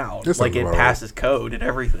structurally sound. That's like it passes code and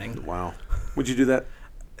everything. Wow. Would you do that?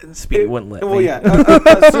 Speedy wouldn't let me. Well, yeah.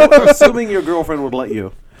 Assuming your girlfriend would let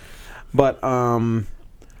you. But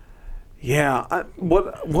yeah.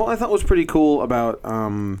 What I thought was pretty cool about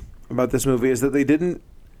this movie is that they didn't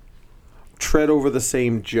tread over the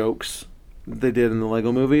same jokes they did in the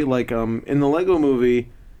Lego Movie. Like, in the Lego Movie,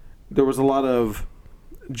 there was a lot of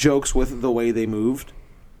jokes with the way they moved.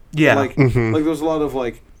 Yeah. Like, like there was a lot of,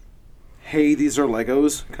 like, hey, these are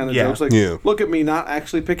Legos kind of jokes. Like, look at me not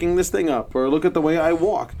actually picking this thing up. Or look at the way I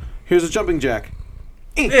walk. Here's a jumping jack.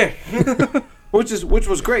 Which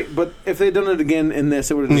was great, but if they'd done it again in this,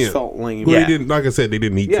 it would have just felt lame. Well, they didn't. Like I said, they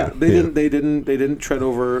didn't need to. They didn't tread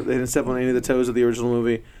over. They didn't step on any of the toes of the original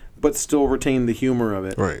movie, but still retain the humor of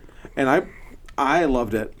it. Right. And I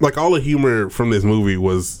loved it. Like, all the humor from this movie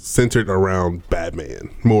was centered around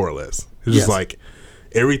Batman, more or less. It's just like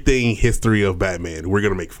everything history of Batman we're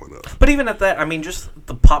gonna make fun of. But even at that, I mean, just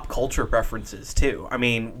the pop culture references too. I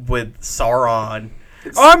mean, with Sauron.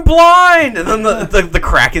 I'm blind, and then the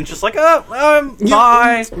Kraken's just like, I'm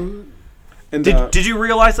fine. And did you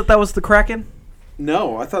realize that was the Kraken?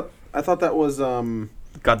 No, I thought that was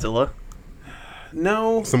Godzilla.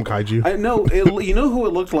 No, some kaiju. I know. You know who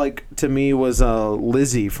it looked like to me was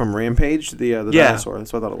Lizzie from Rampage, the dinosaur.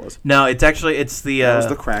 That's what I thought it was. No, it's the that was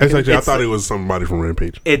the Kraken. I thought it was somebody from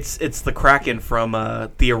Rampage. It's the Kraken from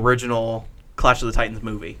the original Clash of the Titans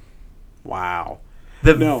movie. Wow.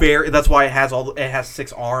 That's why it has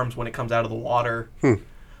 6 arms when it comes out of the water.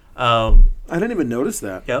 I didn't even notice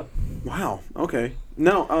that. Yep. Wow. Okay.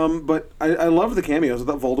 No. But I loved the cameos. I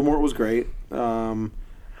thought Voldemort was great.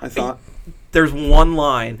 I thought there's one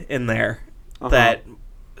line in there that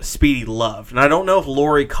Speedy loved, and I don't know if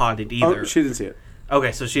Lori caught it either. Oh, she didn't see it.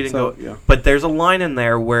 Okay, so she didn't go. Yeah. But there's a line in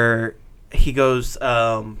there where he goes,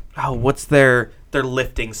 what's their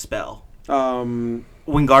lifting spell?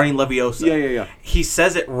 Wingardium Leviosa. Yeah. He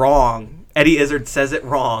says it wrong. Eddie Izzard says it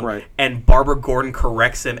wrong. Right. And Barbara Gordon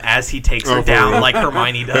corrects him as he takes her down like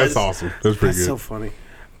Hermione does. That's awesome. That's pretty good. So funny.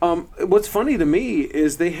 What's funny to me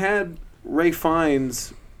is they had Ralph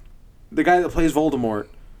Fiennes, the guy that plays Voldemort,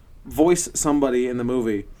 voice somebody in the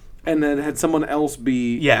movie, and then had someone else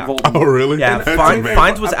be Voldemort. Oh, really? Yeah,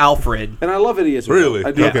 Fiennes was Alfred. And I love Eddie Izzard. Really?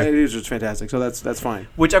 Okay. Eddie Izzard's fantastic, so that's fine.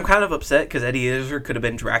 Which I'm kind of upset because Eddie Izzard could have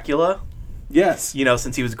been Dracula. Yes. You know,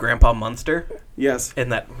 since he was Grandpa Munster. Yes. In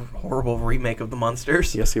that horrible remake of the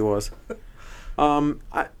Munsters. Yes, he was.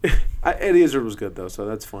 Eddie Izzard was good though, so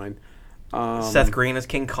that's fine. Seth Green as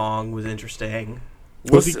King Kong was interesting.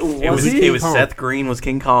 It was Seth Green was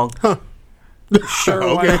King Kong. Huh. Sure.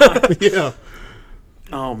 Okay. Yeah.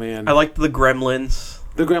 Oh man. I liked the Gremlins.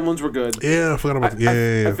 The Gremlins were good. Yeah, I forgot about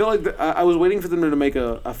that. I feel like I was waiting for them to make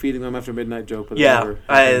a feeding them after midnight joke. But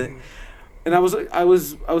I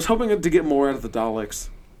was hoping to get more out of the Daleks.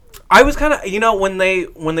 I was kind of, when they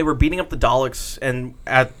were beating up the Daleks and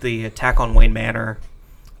at the attack on Wayne Manor,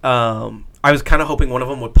 I was kind of hoping one of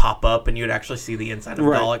them would pop up and you'd actually see the inside of a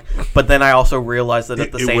Dalek. But then I also realized that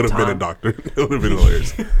at the same time... It would have been a doctor. It would have been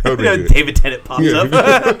hilarious. David Tennant pops up.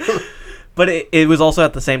 But it was also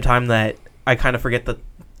at the same time that I kind of forget that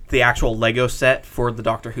the actual Lego set for the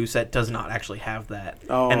Doctor Who set does not actually have that.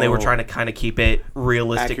 Oh. And they were trying to kind of keep it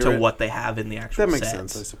realistic to what they have in the actual set. That makes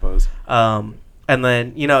sense, I suppose. And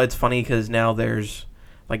then, it's funny because now there's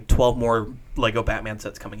like 12 more Lego Batman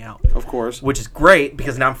sets coming out. Of course. Which is great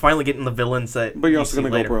because now I'm finally getting the villains that But you're also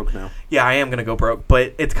going to go broke now. Yeah, I am going to go broke.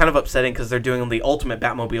 But it's kind of upsetting because they're doing the Ultimate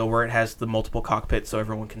Batmobile where it has the multiple cockpits so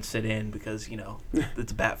everyone can sit in because,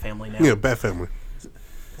 it's a Bat family now. Yeah, Bat family.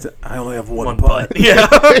 I only have one butt. Yeah.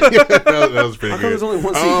 that was pretty good. There was only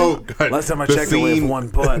one scene. Oh, God. Last time I checked, I only have one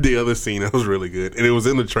butt. The other scene, that was really good. And it was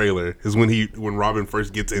in the trailer, is when Robin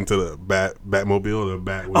first gets into the Batmobile, the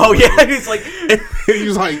Bat. Oh, yeah. He's like...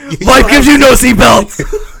 he's like... Life gives you no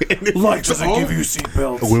seatbelts. Life doesn't give you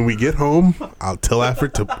seatbelts. When we get home, I'll tell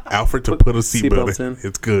Alfred to put a seatbelt in.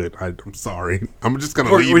 It's good. I'm sorry. I'm just going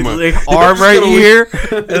to leave my... arm right here,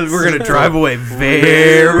 and we're going to drive away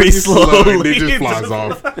very slowly. And it just flies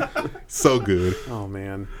off. So good. Oh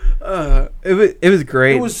man, it was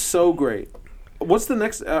great. It was so great. What's the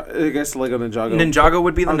next? I guess Lego Ninjago. Ninjago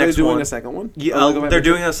would be the next one. Are they doing a second one? Yeah, they're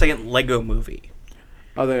doing a second Lego movie.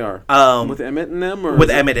 Oh, they are. With Emmett in them, or with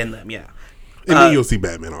Emmett in them, yeah. And then you'll see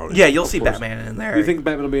Batman already. Yeah, you'll see Batman in there. You think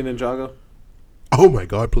Batman will be in Ninjago? Oh my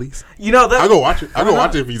God, please! I'll go watch it. I'll go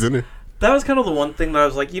watch it if he's in there. That was kind of the one thing that I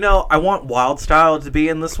was like, I want Wildstyle to be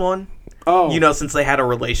in this one. Oh, since they had a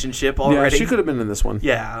relationship already. Yeah, she could have been in this one.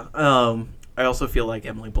 Yeah. I also feel like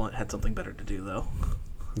Emily Blunt had something better to do, though.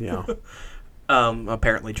 Yeah.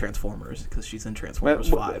 Apparently Transformers, because she's in Transformers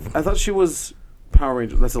 5. I thought she was Power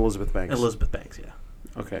Ranger. That's Elizabeth Banks. Elizabeth Banks, yeah.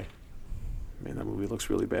 Okay. Man, that movie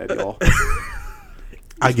looks really bad, y'all.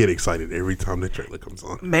 I get excited every time the trailer comes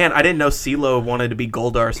on. Man, I didn't know CeeLo wanted to be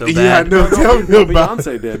Goldar so bad. Yeah, no, tell me about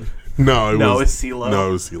Beyonce did. No, it's CeeLo. No,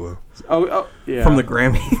 it was CeeLo. Oh, yeah. From the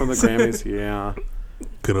Grammys. From the Grammys, yeah.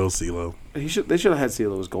 Good old CeeLo. They should have had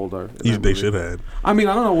CeeLo as Goldar. They should have. I mean,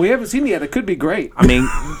 I don't know. We haven't seen it yet. It could be great. I mean,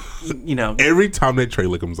 every time that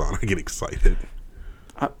trailer comes on, I get excited.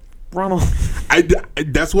 Ronald,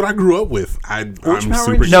 that's what I grew up with. I'm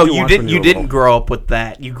super. No, you didn't. You didn't grow up with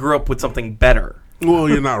that. You grew up with something better. Well,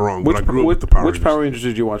 you're not wrong. But I grew up with the Power Rangers. Which Power Rangers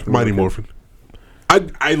did you watch? Mighty Morphin.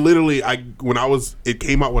 I literally it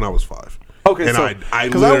came out when I was 5. Okay, and so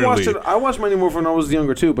I watched Mighty Morphin when I was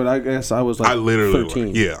younger too, but I guess I was like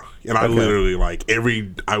 13. I literally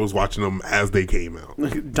I was watching them as they came out.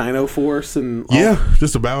 Like Dino Force and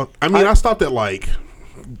just about. I mean, I stopped at like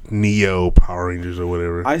Neo Power Rangers or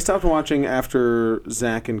whatever. I stopped watching after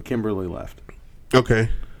Zach and Kimberly left. Okay,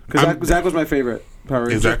 because Zach was my favorite Power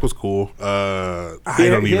Ranger. Zach was cool. I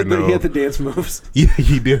don't even know. He had the dance moves. Yeah,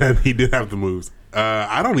 he did have the moves.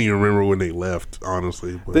 I don't even remember when they left,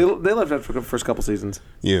 honestly. But they left after the first couple seasons.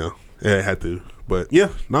 Yeah, it had to. But yeah,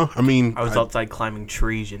 no, I mean, I was outside climbing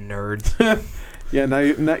trees, you nerds. Yeah, now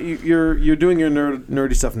you're doing your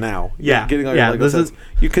nerdy stuff now. Yeah, you're getting all your Lego sets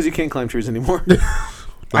because you can't climb trees anymore.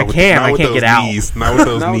 I can't get out. Not with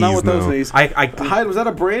those knees. Not with those knees. Hyde, was that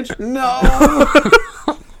a branch? No.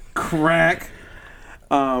 Crack.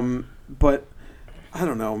 But I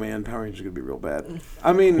don't know, man. Power Rangers are gonna be real bad.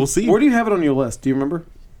 I mean, we'll see. Where do you have it on your list? Do you remember?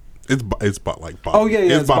 It's bottom. Oh yeah,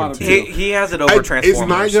 it's bottom 2. He has it over Transformers.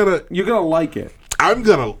 It's not gonna. You're gonna like it.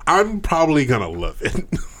 I'm probably gonna love it.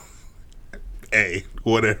 Hey,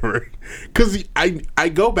 whatever. Because I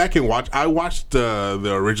go back and watch. I watched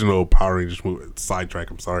the original Power Rangers movie. Sidetrack.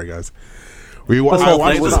 I'm sorry, guys.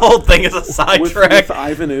 This whole thing is a sidetrack. With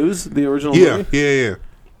Ivan Ooze, the original movie. Yeah.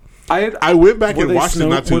 I went back and watched it.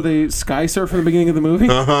 Not too. Were they sky surf in the beginning of the movie?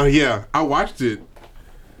 Yeah. I watched it.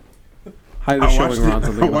 I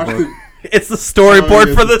watched it. It's the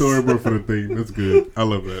storyboard for this. Storyboard for the thing. That's good. I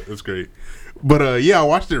love that. That's great. But yeah, I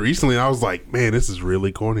watched it recently and I was like, man, this is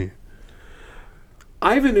really corny.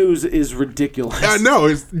 Ivan Ooze is ridiculous. I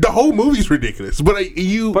know the whole movie's ridiculous, but I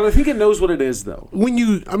think it knows what it is, though. When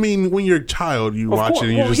you're a child, you watch it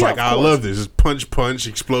and you're just like, I love this. It's punch,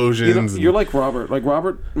 explosions. You're like Robert. Like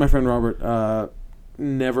Robert, my friend Robert,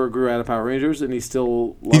 never grew out of Power Rangers, and he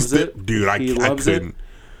still loves it. Dude, I couldn't.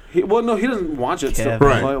 He doesn't watch it still,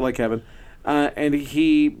 right. like Kevin. And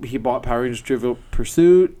he bought Power Rangers Trivial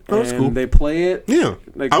Pursuit, and that's cool. They play it. Yeah,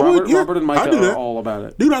 like Robert and Micah are all about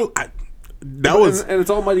it. Dude, and it's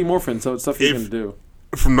all Mighty Morphin, so it's stuff you can do.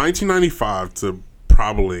 From 1995 to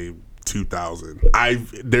probably 2000,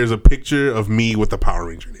 there's a picture of me with the Power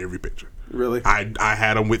Ranger in every picture. Really? I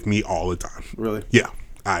had them with me all the time. Really? Yeah,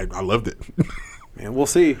 I loved it. Man, we'll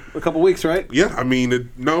see. A couple weeks, right? Yeah, I mean, end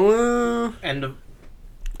of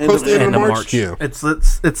March. Yeah, it's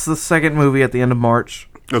the second movie at the end of March.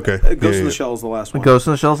 Okay, Ghost in the Shell is the last one. Ghost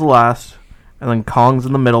in the Shell is the last, and then Kong's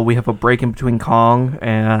in the middle. We have a break in between Kong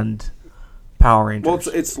and Power Rangers.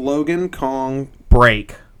 Well, it's Logan, Kong,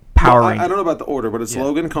 break, Power Rangers. I don't know about the order, but it's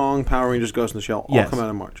Logan, Kong, Power Rangers, Ghost in the Shell. All come out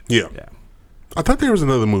in March. Yeah. I thought there was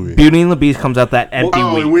another movie. Beauty and the Beast comes out that empty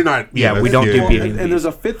week. We're not. Yeah, we don't do Beauty and the Beast. And there's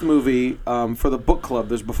a fifth movie for the book club.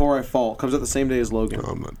 There's Before I Fall. Comes out the same day as Logan. No,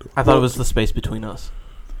 I'm not doing. I thought it was The Space Between Us.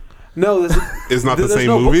 No, it's not the same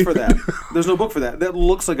no movie. Book for that. There's no book for that. That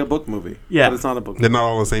looks like a book movie. Yeah, but it's not a book. They're not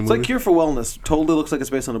all the same movie. It's like Cure for Wellness. Totally looks like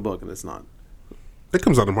it's based on a book, and it's not. It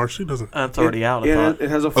comes out in March too, doesn't it? It's already out. Yeah, it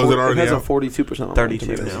has a 42%.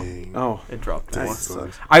 32 now. Oh, it dropped. Nice.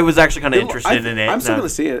 I was actually kind of interested in it. I'm still going to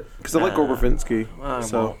see it because I like Gore Verbinski.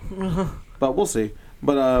 So, but we'll see.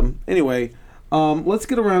 But anyway, let's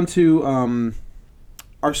get around to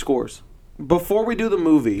our scores before we do the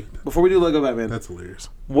movie. Before we do Lego Batman, that's hilarious.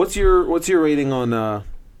 What's your rating on?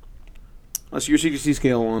 What's your CGC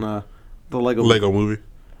scale on the Lego movie?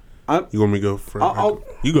 You want me to go first?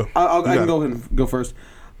 You go. I can go ahead and go first.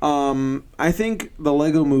 I think the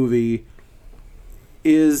Lego Movie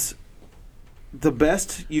is the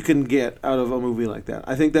best you can get out of a movie like that.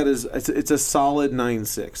 I think that is it's a solid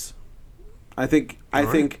 9.6. I think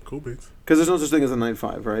cool beats. Because there's no such thing as a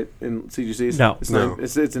 9.5, right? In CGCs. No,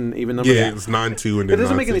 it's an even number. Yeah, it's 9.2 and it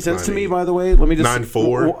doesn't make any sense to me. By the way, let me just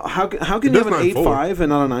 9.4. How can you have an 8.5 and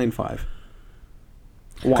not a 9.5?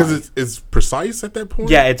 Because it's precise at that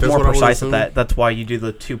point? Yeah, it's more precise at that. That's why you do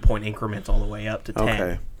the 2-point increments all the way up to 10.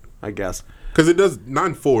 Okay, I guess. Because it does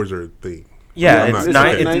 9.4s are a thing. Yeah, it's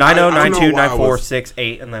 90, 92, 94, 6,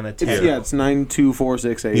 8, and then a 10. It's 9, 2, 4,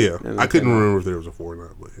 6, 8. Yeah, I couldn't remember if there was a 4 or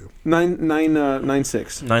not, but yeah.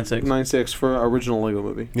 9.6. 9.6 for original Lego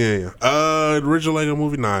movie. Yeah. Original Lego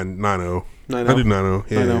movie 9.0. 9.0. I do 9.0.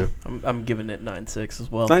 Yeah. I'm giving it 9.6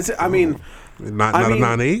 as well. 9.6. I mean, not a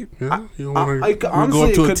 9.8. Yeah. You want to go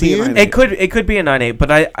up to a 10? It could be a 9.8,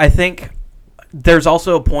 but I think there's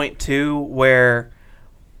also a point too where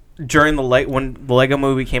during when the Lego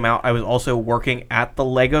movie came out, I was also working at the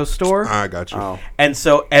Lego store. I got you. Oh. And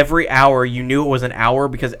so every hour, you knew it was an hour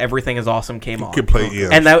because Everything Is Awesome came on. You could play, yeah.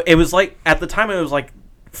 And it was like, at the time, it was like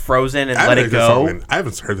Frozen and Let It Go. I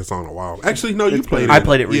haven't heard this song in a while. Actually, no, you played it. I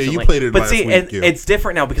played it recently. Yeah, you played it but last see, week. It's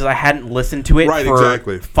different now because I hadn't listened to it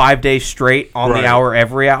for 5 days straight on the hour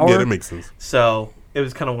every hour. Yeah, that makes sense. So it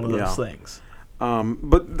was kind of one of those things.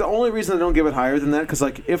 But the only reason I don't give it higher than that, because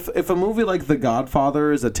like if a movie like The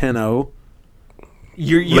Godfather is a 10.0,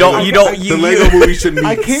 the Lego movie should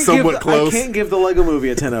be somewhat close. I can't give the Lego movie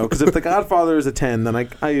a 10.0 because if The Godfather is a 10, then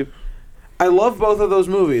I love both of those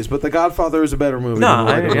movies, but The Godfather is a better movie. No, than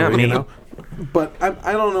the Lego movie, I mean, you know? But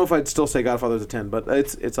I don't know if I'd still say Godfather's a 10, but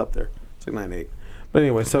it's up there. It's like 9.8. But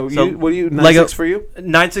anyway, so what do you 9.6 for you?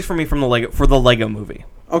 9.6 for me for the Lego movie.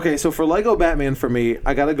 Okay, so for Lego Batman for me,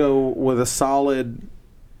 I got to go with a solid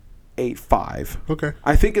 8.5. Okay,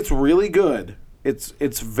 I think it's really good. It's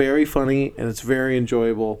very funny and it's very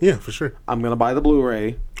enjoyable. Yeah, for sure. I'm gonna buy the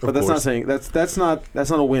Blu-ray, but that's not saying that's not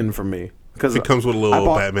a win for me because it comes with a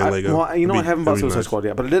little Batman Lego. Well, I haven't bought Suicide Squad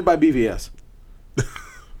yet, but I did buy BVS.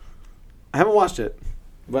 I haven't watched it,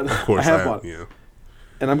 but of course I have bought it. Yeah.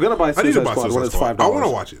 And I'm gonna buy Suicide Squad when it's $5. I want to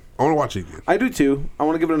watch it. I want to watch it again. I do too. I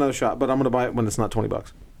want to give it another shot, but I'm gonna buy it when it's not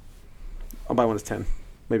 $20. I'll buy it when it's 10,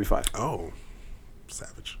 maybe 5. Oh,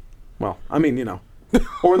 savage. Well, I mean,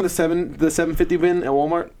 or in the 750 bin at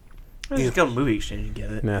Walmart. Just go to Movie Exchange and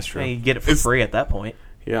get it. That's true. And you get it for free at that point.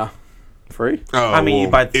 Yeah. Free? Oh, I mean, you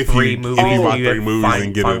buy three movies. If you buy 3 movies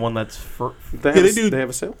and get find one that's free. They have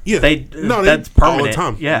a sale? Yeah. That's permanent. All the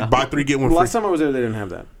time. Yeah. Buy 3, get 1 free. Last time I was there, they didn't have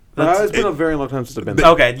that. It's been a very long time since I've been there.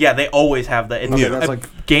 Okay, yeah, they always have that. Okay, that's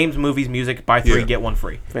like games, movies, music, buy 3, get 1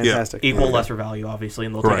 free. Fantastic. Equal lesser value, obviously,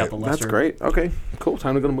 and they'll take out the lesser. That's great. Okay, cool.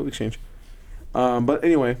 Time to go to Movie Exchange. But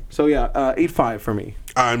anyway, so yeah, 8.5 for me.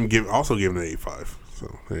 I'm also giving it 8.5.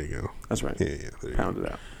 So there you go. That's right. Yeah. Pound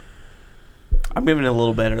it out. I'm giving it a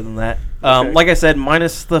little better than that. Okay. Like I said,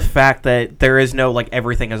 minus the fact that there is no like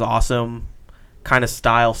everything is awesome kind of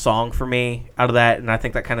style song for me out of that, and I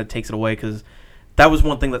think that kind of takes it away because that was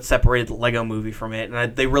one thing that separated the Lego Movie from it,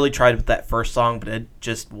 and they really tried with that first song, but it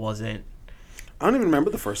just wasn't. I don't even remember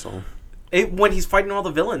the first song. When he's fighting all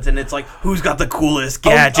the villains, and it's like, who's got the coolest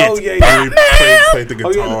gadgets? Oh yeah. Played the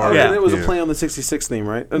guitar. And it was a play on the 66 theme,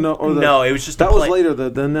 right? No, it was just that was later.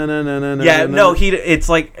 The na na na na. Yeah, no, it's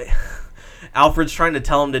like Alfred's trying to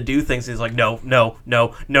tell him to do things. And he's like, no. Right.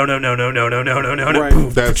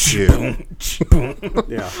 That's it.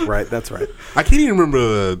 Yeah, right. That's right. I can't even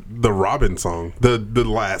remember the Robin song, the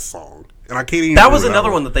last song, and I can't even. That was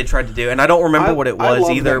another one that they tried to do, and I don't remember what it was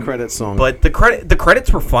either. That credit song, but the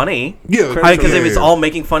credits were funny. Yeah, because it was all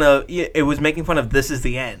making fun of. It was making fun of "This Is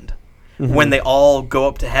the End" when they all go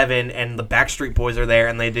up to heaven and the Backstreet Boys are there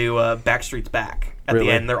and they do "Backstreet's Back" at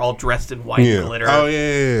the end. They're all dressed in white glitter. Oh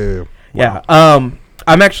yeah. Yeah.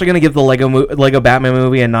 I'm actually going to give the Lego Batman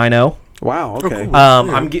movie a 9.0. Wow. Okay. Cool.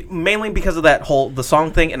 I'm mainly because of the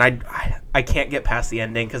song thing, and I can't get past the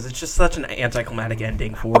ending because it's just such an anticlimactic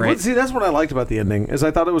ending for it. See, that's what I liked about the ending is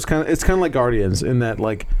I thought it was kind of like Guardians in that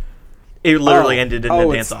like it literally ended in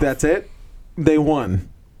a dance off. That's it. They won.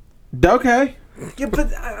 Okay. Yeah,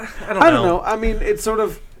 but I don't know. I mean, it's sort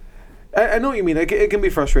of. I know what you mean. It can be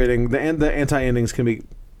frustrating. The anti-endings can be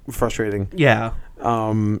frustrating. Yeah.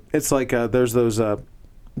 It's like there's those.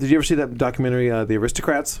 Did you ever see that documentary, The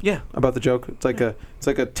Aristocrats? Yeah. About the joke. It's like a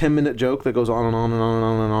 10-minute joke that goes on and on and on and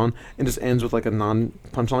on and on, and just ends with like a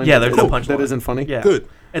non-punchline. Yeah, there's no punchline that isn't funny. Yeah. Good.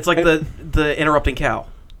 It's like the interrupting cow.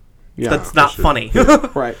 Yeah. That's not funny.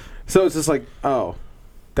 Right. So it's just like, oh,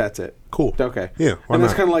 that's it. Cool. Okay. Yeah. And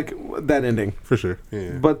it's kind of like that ending. For sure.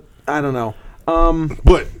 Yeah. But I don't know.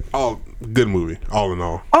 But good movie, all in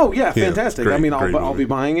all. Oh yeah, fantastic. Great, I mean, great I'll be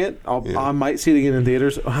buying it. I might see it again in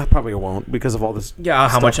theaters. I probably won't because of all this. Yeah,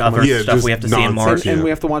 how much other stuff we have to see in March, and we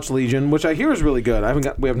have to watch Legion, which I hear is really good.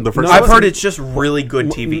 We haven't. I've heard it's just really good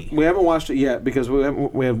TV. We haven't watched it yet because we're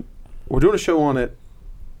doing a show on it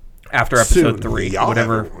after episode 3,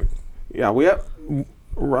 whatever. Yeah, we have.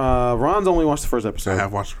 Ron's only watched the first episode. I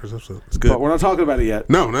have watched the first episode. It's good, but we're not talking about it yet.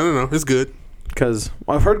 No, it's good. Because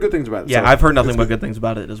I've heard good things about it. Yeah, I've heard nothing but good things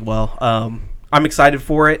about it as well. I'm excited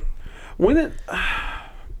for it. I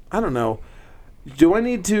don't know. Do I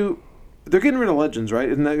need to? They're getting rid of Legends, right?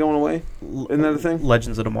 Isn't that going away? Isn't that a thing?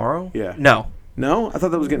 Legends of Tomorrow? Yeah. No. I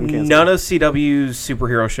thought that was getting canceled. None of CW's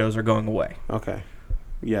superhero shows are going away. Okay.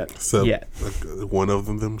 Yet. So one of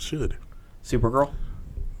them should. Supergirl?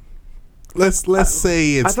 Let's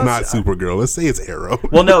say it's not Supergirl. Let's say it's Arrow.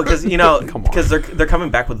 Well, no, because they're coming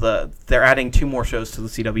back with they're adding 2 more shows to the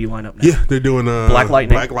CW lineup now. Yeah, they're doing Black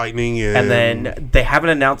Lightning, and then they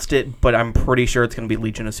haven't announced it, but I'm pretty sure it's going to be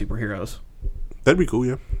Legion of Superheroes. That'd be cool.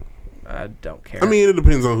 Yeah, I don't care. I mean, it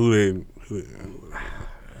depends on who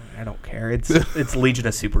I don't care. It's Legion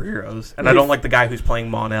of Superheroes, and I don't like the guy who's playing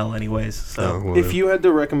Mon-El anyways. So, if you had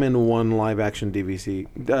to recommend one live action DC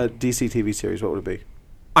TV series, what would it be?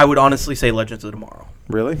 I would honestly say Legends of Tomorrow.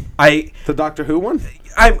 Really? The Doctor Who one?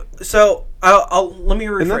 I'll let me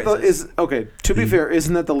rephrase this. To be fair,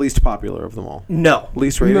 isn't that the least popular of them all? No.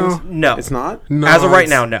 Least ratings? No. It's not? No, as of right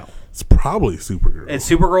now, no. It's probably Supergirl. And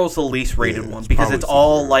Supergirl's the least rated one because it's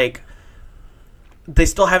all like they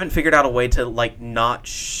still haven't figured out a way to like not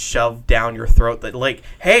shove down your throat that like,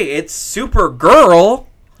 hey, it's Supergirl.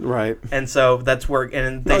 Right. And so that's where a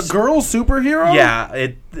girl superhero? Yeah,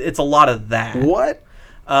 it's a lot of that. What?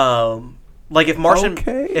 Like if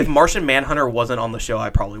Martian Manhunter wasn't on the show, I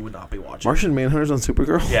probably would not be watching. Martian Manhunter's on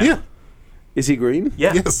Supergirl? Yeah. Is he green?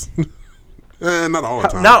 Yeah. Yes. Not all the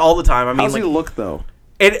time. Not all the time. I mean, how's he look though?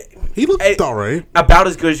 He looks all right. About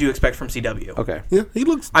as good as you expect from CW. Okay. Yeah, he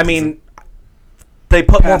looks. I mean, they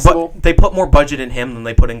put more budget in him than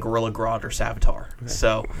they put in Gorilla Grodd or Savitar. Okay.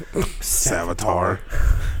 So Savitar.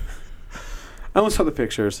 I almost saw the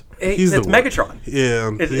pictures. It's Megatron.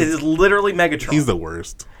 Yeah, it is literally Megatron. He's the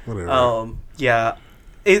worst. Whatever. Yeah,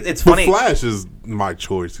 it's funny. The Flash is my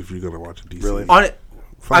choice if you're gonna watch a DC. Really? On it,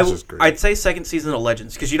 Flash is great. I'd say second season of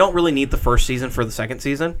Legends because you don't really need the first season for the second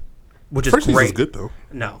season, which is great. First season's good though.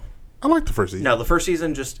 No, I like the first season. No, the first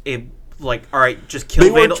season just all right, just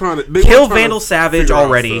kill Vandal Savage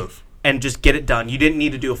already. And just get it done. You didn't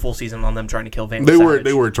need to do a full season on them trying to kill Vandal Savage.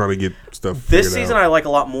 They were trying to get stuff. This season I like a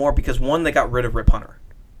lot more because one, they got rid of Rip Hunter.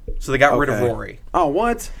 So they got rid of Rory. Oh,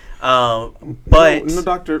 what? But no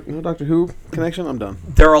Doctor Who connection. I'm done.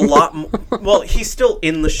 There are a lot. Well, he's still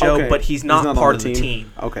in the show, but he's not part of the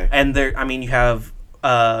team. Okay. And there, I mean, you have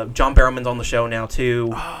John Barrowman's on the show now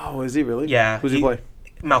too. Oh, is he really? Yeah. Who's he play?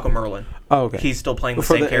 Malcolm Merlyn. Oh, okay. He's still playing the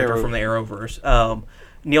same character from the Arrowverse.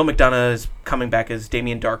 Neil McDonough is coming back as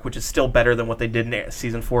Damien Dark, which is still better than what they did in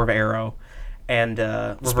season 4 of Arrow, and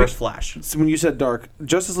Reverse Flash. So when you said Dark,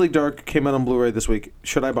 Justice League Dark came out on Blu-ray this week.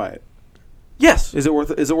 Should I buy it? Yes. Is it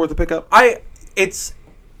worth a pickup?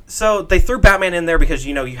 So they threw Batman in there because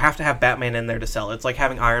you have to have Batman in there to sell. It's like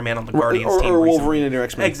having Iron Man on the Guardians team. Or Wolverine in your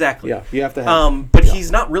X-Men. Exactly. Yeah, you have to have. But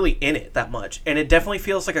he's not really in it that much, and it definitely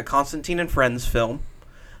feels like a Constantine and Friends film.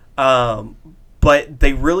 But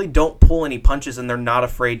they really don't pull any punches, and they're not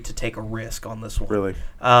afraid to take a risk on this one. Really?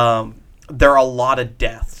 There are a lot of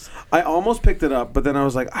deaths. I almost picked it up, but then I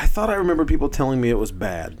was like, I thought I remember people telling me it was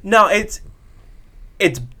bad. No, it's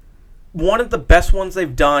one of the best ones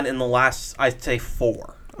they've done in the last, I'd say,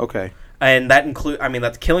 4. Okay. And that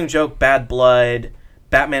that's Killing Joke, Bad Blood,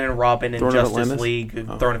 Batman and Robin, and Justice League,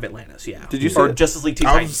 Throne of Atlantis, yeah. Did you see it? Justice League Teen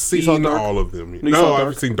Titans. I've seen all of them. No,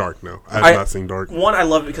 I've seen Dark, no. I have not seen Dark. One, I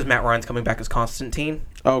love it because Matt Ryan's coming back as Constantine.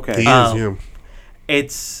 Okay. He is him.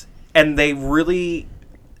 And they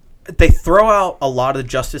throw out a lot of the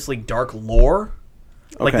Justice League Dark lore.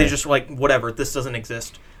 Like, they just, whatever, this doesn't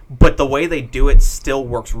exist. But the way they do it still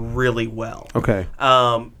works really well. Okay.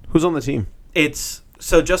 Who's on the team?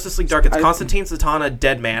 So Justice League Dark, it's Constantine, Zatanna,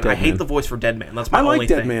 Deadman. I hate the voice for Deadman. That's my only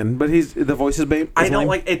thing. I like Deadman, but the voice is lame. I don't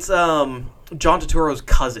like it's John Turturro's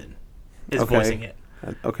cousin is voicing it.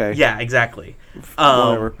 Okay. Yeah, exactly.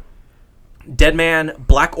 Whatever. Deadman,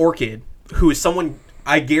 Black Orchid, who is someone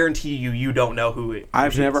I guarantee you don't know who it is.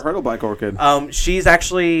 I've never heard of Black Orchid. She's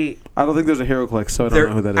actually I don't think there's a HeroClix, so I don't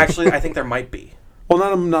know who that is. Actually, I think there might be. Well,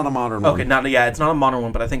 not a modern one. Okay, it's not a modern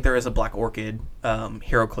one, but I think there is a Black Orchid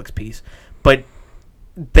HeroClix piece. But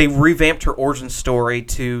they revamped her origin story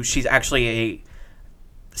to she's actually a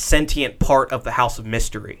sentient part of the House of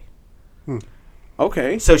Mystery.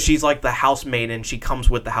 Okay. So she's like the House Maiden. She comes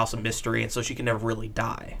with the House of Mystery, and so she can never really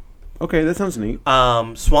die. Okay, that sounds neat.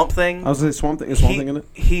 Swamp Thing. I was going to say Swamp Thing. Is Swamp Thing in it?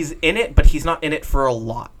 He's in it, but he's not in it for a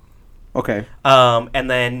lot. Okay. And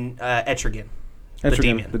then Etrigan.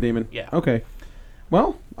 The demon. Yeah. Okay.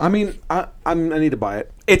 Well, I mean, I need to buy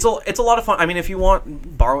it. It's a lot of fun. I mean, if you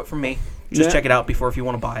want, borrow it from me. Just check it out before if you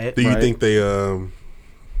want to buy it. Do you think you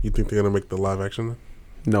think they're gonna make the live action?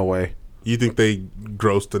 No way. You think they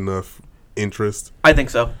grossed enough interest? I think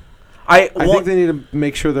so. I think they need to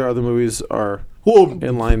make sure their other movies are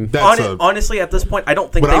in line. Honestly, at this point, I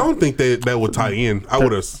don't think. But I don't think that would tie in. I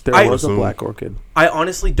would have. There was a Black Orchid. I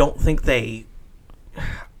honestly don't think they.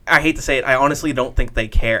 I hate to say it. I honestly don't think they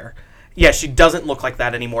care. Yeah, she doesn't look like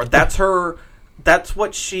that anymore. That's her. That's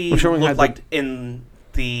what she looked like in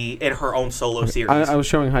her own solo series. I was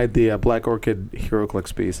showing Hyde the Black Orchid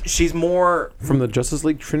HeroClix piece. She's more from the Justice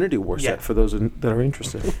League Trinity War set for those that are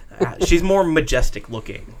interested. She's more majestic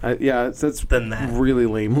looking. That's than that. Really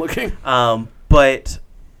lame looking. But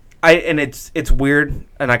it's weird,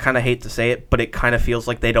 and I kind of hate to say it, but it kind of feels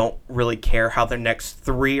like they don't really care how their next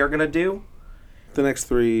 3 are gonna do. The next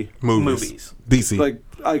 3 movies. DC,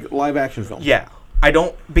 like live action films. Yeah. I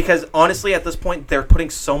don't, because honestly at this point they're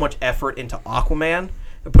putting so much effort into Aquaman,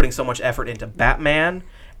 they're putting so much effort into Batman,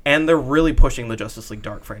 and they're really pushing the Justice League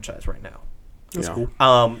Dark franchise right now. That's cool.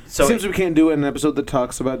 So it seems we can't do an episode that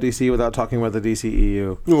talks about DC without talking about the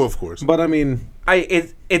DCEU. Well, of course. But I mean,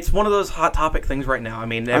 it's one of those hot topic things right now. I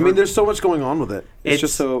mean, there's so much going on with it. It's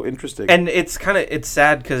just so interesting, and it's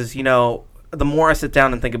sad because the more I sit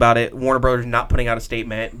down and think about it, Warner Brothers not putting out a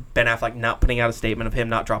statement, Ben Affleck not putting out a statement of him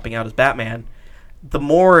not dropping out as Batman. The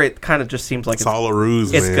more it kind of just seems like it's all a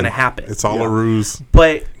ruse. It's going to happen. It's all a ruse.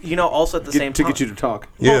 But also at the same time to get you to talk.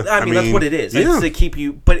 Well, I mean that's what it is. It's to keep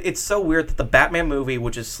you. But it's so weird that the Batman movie,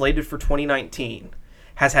 which is slated for 2019,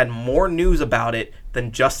 has had more news about it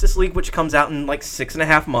than Justice League, which comes out in like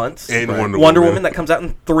 6.5 months, and Wonder Woman that comes out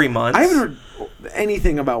in 3 months. I haven't heard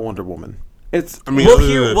anything about Wonder Woman. We'll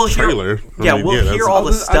hear. We'll hear all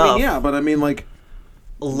the stuff. But I mean, like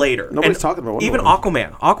later. Nobody's talking about Wonder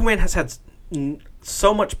Woman. Aquaman has had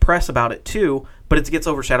so much press about it too, but it gets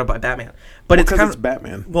overshadowed by Batman. But it's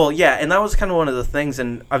Batman. Well, yeah, and that was kind of one of the things.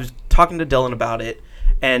 And I was talking to Dylan about it,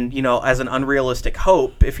 and as an unrealistic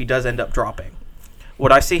hope, if he does end up dropping,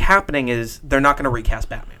 what I see happening is they're not going to recast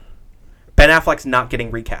Batman. Ben Affleck's not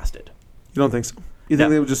getting recasted. You don't think so? You think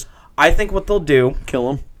they would just? I think what they'll do,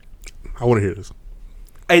 kill him. I want to hear this.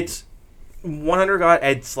 It's 100.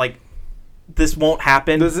 It's like this won't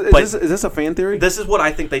happen. Is this a fan theory? This is what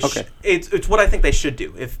I think they should. It's what I think they should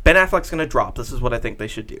do. If Ben Affleck's going to drop, this is what I think they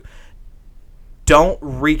should do. Don't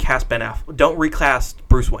recast Ben Affleck. Don't recast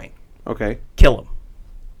Bruce Wayne. Okay. Kill him.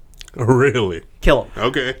 Really? Kill him.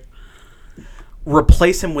 Okay.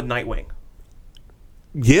 Replace him with Nightwing.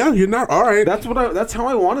 Yeah, you're not all right. That's how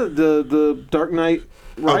I wanted the Dark Knight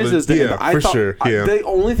Rises to end. I thought, sure. Yeah. The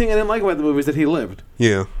only thing I didn't like about the movie is that he lived.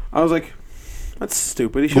 Yeah. I was like, that's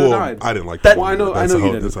stupid. He should have died. I didn't like that. Well, I know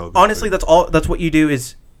you didn't. Honestly, that's what you do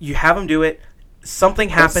is you have him do it. Something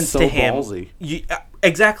happens to him. Ballsy.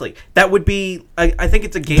 Exactly. That would be. I think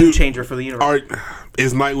it's a game changer for the universe.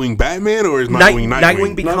 Is Nightwing Batman or is Nightwing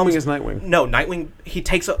Nightwing? Nightwing is Nightwing. No, Nightwing. He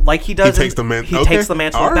takes he does. He takes the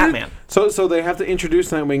mantle of Batman. So they have to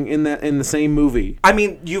introduce Nightwing in the same movie. I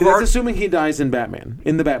mean, that's assuming he dies in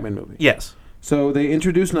the Batman movie. Yes. So they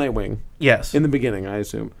introduce Nightwing. Yes. In the beginning, I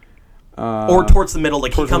assume. Or towards the middle,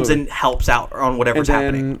 like he comes and helps out on whatever's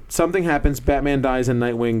happening. Something happens, Batman dies, and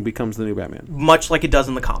Nightwing becomes the new Batman. Much like it does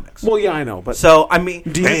in the comics. Well, yeah, I know, but so I mean,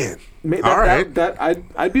 I'd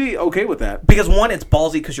be okay with that because one, it's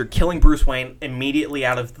ballsy because you're killing Bruce Wayne immediately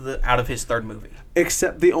out of his third movie.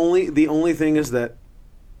 Except the only thing is that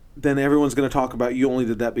then everyone's going to talk about you only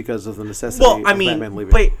did that because of the necessity of Batman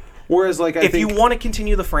leaving. But whereas, like, if you want to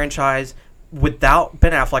continue the franchise without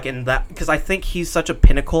Ben Affleck and that, because I think he's such a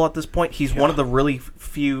pinnacle at this point. He's one of the really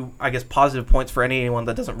few, I guess, positive points for anyone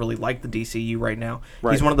that doesn't really like the DCU right now.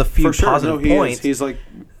 Right. He's one of the few positive points. He's like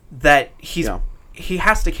that. He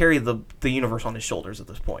has to carry the universe on his shoulders at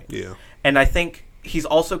this point. Yeah, and I think he's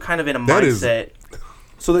also kind of in a mindset.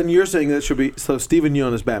 So then you're saying that it should be Stephen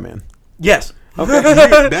Yeun is Batman. Yes. Okay.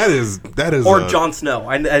 that is or Jon Snow.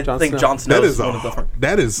 I think Jon Snow is one of the.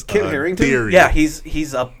 That is Kit Harington. Theory. Yeah,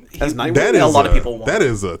 he's up. That is a lot of people want. That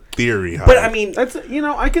is a theory. But I mean, that's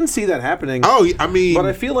I can see that happening. Oh, I mean, but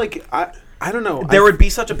I feel like I don't know. There would be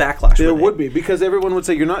such a backlash. There would be because everyone would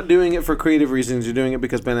say you're not doing it for creative reasons. You're doing it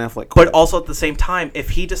because Ben Affleck. But also at the same time,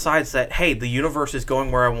 if he decides that hey, the universe is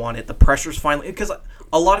going where I want it, the pressure's finally because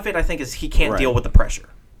a lot of it I think is he can't deal with the pressure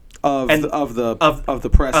of the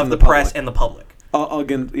press and the public.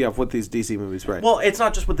 Again, with these DC movies, right? Well, it's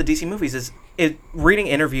not just with the DC movies. It's reading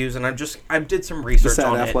interviews, and I did some research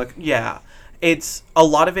on Affleck. It. Yeah, it's a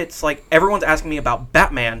lot of it's like everyone's asking me about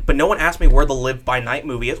Batman, but no one asked me where the Live by Night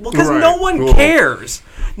movie is. Well, because no one cares.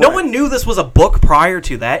 No one knew this was a book prior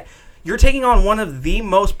to that. You're taking on one of the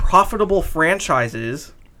most profitable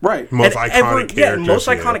franchises. Right. Most iconic character. Yeah, most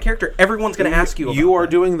iconic character. Everyone's going to ask you about You are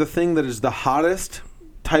doing the thing that is the hottest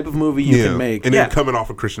type of movie you can make, and then coming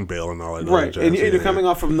off of Christian Bale and all that, right? And you're coming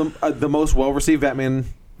off from the most well-received Batman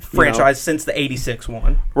franchise since the '86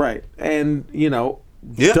 one, right? And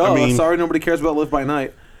sorry nobody cares about Live by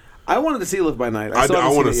Night. I wanted to see Live by Night. I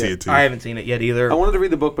want to see it too. I haven't seen it yet either. I wanted to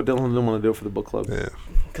read the book, but Dylan didn't want to do it for the book club. Yeah,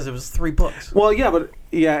 because it was 3 books. Well,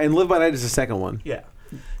 and Live by Night is the second one. Yeah.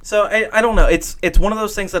 So I don't know. It's one of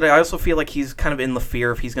those things that I also feel like he's kind of in the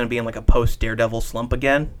fear if he's going to be in like a post Daredevil slump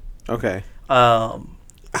again. Okay.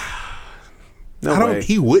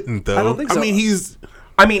 He wouldn't though. I don't think so.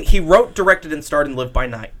 I mean, he wrote, directed, and starred in Live by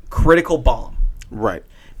Night. Critical bomb. Right.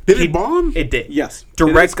 Did it bomb? It did. Yes.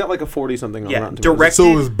 It's got like a 40-something on Rotten Tomatoes. Directed. So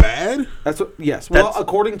it was bad? That's what. Yes. Well,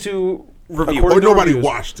 according to reviews. Or nobody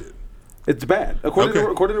watched it. It's bad. According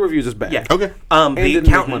to reviews, it's bad. Yeah. Okay. And didn't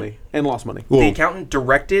make money and lost money. The accountant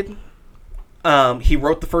directed. He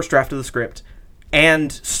wrote the first draft of the script and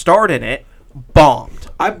starred in it. Bombed.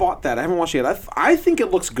 I bought that. I haven't watched it yet. I think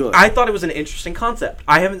it looks good. I thought it was an interesting concept.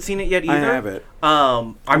 I haven't seen it yet either. I have it. I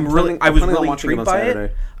was really intrigued by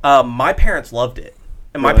it. My parents loved it,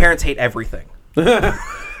 and my parents hate everything.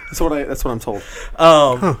 That's what I'm told.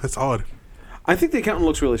 That's odd. I think The Accountant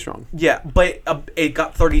looks really strong. Yeah, but it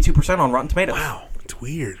got 32% on Rotten Tomatoes. Wow, it's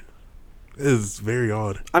weird. It is very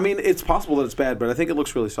odd. I mean, it's possible that it's bad, but I think it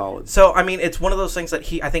looks really solid. So, I mean, it's one of those things that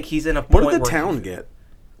I think he's in a point. What did The Town get?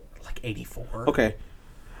 84. Okay.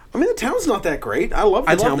 I mean, The Town's not that great. I love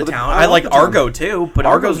The Town. I like Argo too, but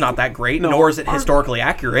Argo's not that great, nor is it historically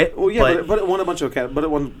accurate. Well, yeah, but it won a bunch of but it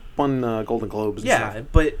won Golden Globes. And stuff.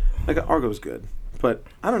 But like Argo's good, but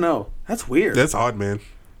I don't know. That's weird. That's odd, man.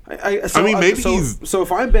 So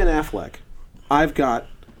if I'm Ben Affleck, I've got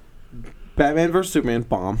Batman vs Superman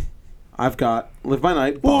bomb. I've got Live by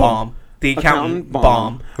Night bomb. The Accountant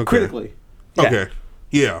bomb. Okay. Critically. Okay.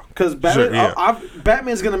 Yeah, because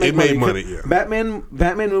Batman's gonna make it money. Made money. Yeah.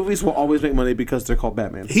 Batman movies will always make money because they're called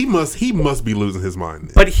Batman. He must be losing his mind.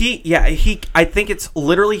 Then. But I think it's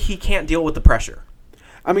literally he can't deal with the pressure.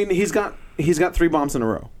 I mean, he's got 3 bombs in a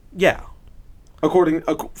row. Yeah, according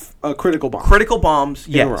a critical bomb. Critical bombs.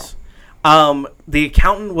 Yes. The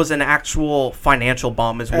Accountant was an actual financial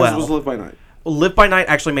bomb as well. As was Live by Night. Live by Night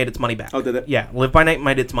actually made its money back. Oh, did it? Yeah, Live by Night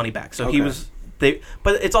made its money back. So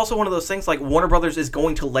but it's also one of those things like Warner Brothers is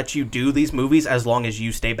going to let you do these movies as long as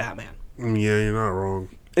you stay Batman. Yeah, you're not wrong.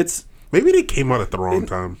 Maybe they came out at the wrong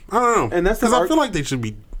time. I don't know. And that's because I feel like they should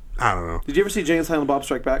be. I don't know. Did you ever see Jay and Silent Bob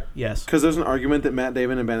Strike Back? Yes. Because there's an argument that Matt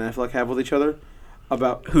Damon and Ben Affleck have with each other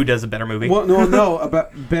about who does a better movie. Well, no.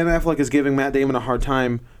 About Ben Affleck is giving Matt Damon a hard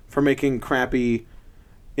time for making crappy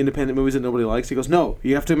independent movies that nobody likes. He goes, "No,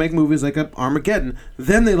 you have to make movies like Armageddon.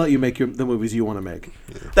 Then they let you make the movies you want to make."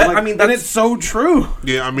 Yeah. And it's so true.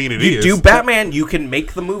 Yeah, I mean, you do Batman, you can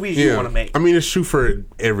make the movies you want to make. I mean, it's true for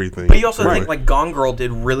everything. But you also think like Gone Girl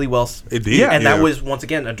did really well. It did, and that was once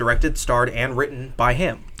again directed, starred, and written by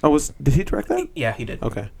him. Oh, did he direct that? Yeah, he did.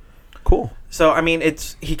 Okay, cool. So I mean,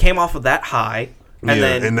 he came off of that high. And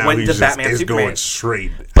then now went to Batman, Superman. Going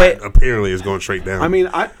straight. But apparently, it's going straight down. I mean,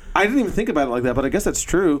 I didn't even think about it like that, but I guess that's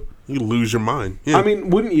true. You lose your mind. Yeah. I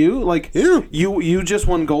mean, wouldn't you? Like, you just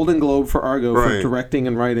won Golden Globe for Argo for directing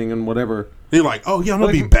and writing and whatever. You're like, oh yeah, I'm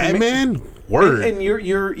gonna be Batman. Word. And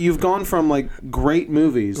you've gone from like great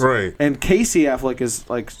movies, right? And Casey Affleck is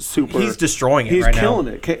like super. He's destroying it. He's right killing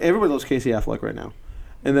now. it. Everybody loves Casey Affleck right now.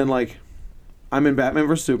 And then like, I'm in Batman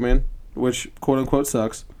vs Superman, which quote unquote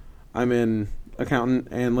sucks. I'm in Accountant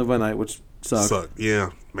and Live by Night, which sucks. Yeah,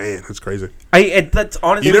 man, that's crazy. That's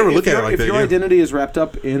honestly, you never look at it like that. If your identity is wrapped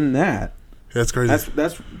up in that, that's crazy.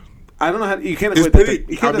 That's I don't know how you can't. It's pretty.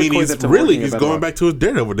 He's going back to his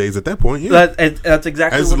Daredevil days at that point. Yeah, that's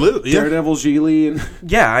exactly Daredevil, Gigli,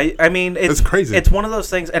 and I mean, it's crazy. It's one of those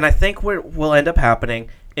things, and I think what will end up happening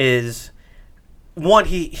is one,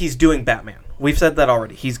 he's doing Batman. We've said that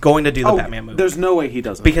already. He's going to do the Batman movie. There's no way he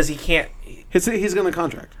doesn't because he can't. He's going to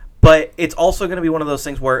contract. But it's also going to be one of those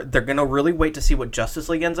things where they're going to really wait to see what Justice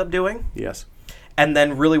League ends up doing. Yes. And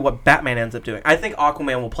then really what Batman ends up doing. I think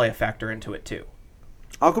Aquaman will play a factor into it too.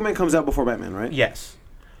 Aquaman comes out before Batman, right? Yes.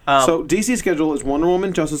 So DC's schedule is Wonder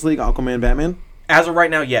Woman, Justice League, Aquaman, Batman? As of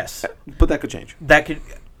right now, yes. But that could change.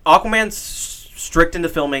 Aquaman's strict into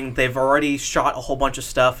filming. They've already shot a whole bunch of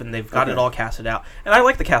stuff and they've got it all casted out. And I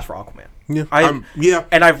like the cast for Aquaman. Yeah,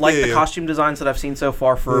 and I've liked the costume designs that I've seen so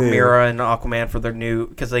far for Mira and Aquaman for their new,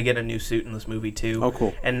 because they get a new suit in this movie too. Oh,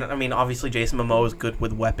 cool! And I mean, obviously Jason Momoa is good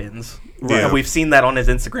with weapons. Right. And we've seen that on his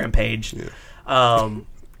Instagram page. Yeah.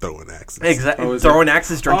 Throwing axes. Exactly. Throwing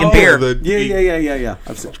axes, drinking beer. Yeah.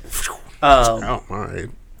 I've seen. All right.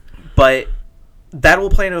 But that will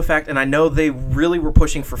play into effect, and I know they really were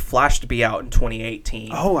pushing for Flash to be out in 2018.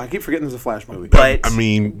 Oh, I keep forgetting there's a Flash movie. But I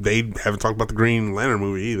mean, they haven't talked about the Green Lantern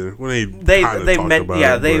movie either. Well,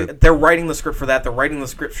 they're writing the script for that. They're writing the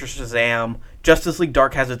script for Shazam. Justice League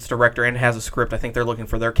Dark has its director and has a script. I think they're looking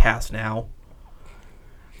for their cast now.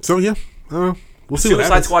 So yeah, we'll see.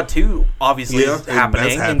 Suicide Squad 2 obviously is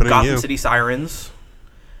happening, and Gotham City Sirens.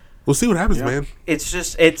 We'll see what happens, man. It's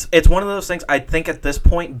just it's one of those things. I think at this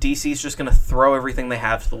point, DC's just going to throw everything they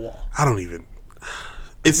have to the wall. I don't even.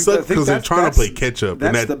 It sucks because they're trying to play catch up,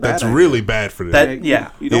 and that's really bad for them.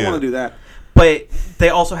 You don't want to do that. But they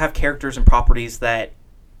also have characters and properties that,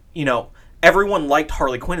 everyone liked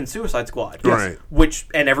Harley Quinn in Suicide Squad, right?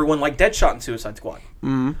 And everyone liked Deadshot in Suicide Squad.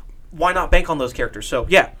 Mm-hmm. Why not bank on those characters? So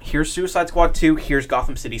here's Suicide Squad 2. Here's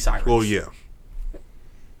Gotham City Sirens. Well, yeah.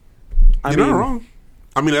 You're not wrong.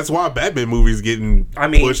 I mean, that's why Batman movie's getting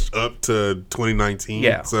pushed up to 2019.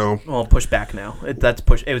 Yeah. So pushed back now. It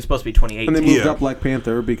was supposed to be 2018. And they moved up Black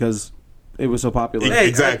Panther because it was so popular.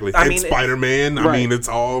 Exactly. I mean, Spider-Man. Right. I mean, it's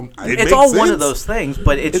all. It's all one of those things,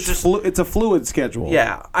 but it's just it's a fluid schedule.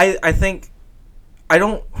 Yeah, I think I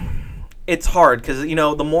don't. It's hard because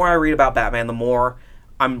the more I read about Batman, the more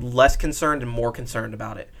I'm less concerned and more concerned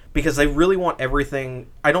about it because they really want everything.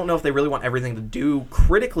 I don't know if they really want everything to do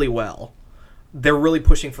critically well. They're really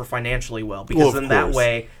pushing for financially well because in that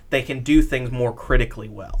way they can do things more critically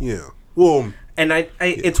well. Yeah. Well, and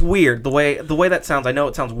it's weird the way that sounds. I know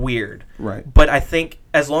it sounds weird, right? But I think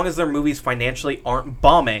as long as their movies financially aren't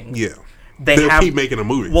bombing, they'll keep making a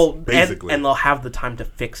movie. Well, basically, and they'll have the time to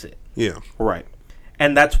fix it. Yeah. Right.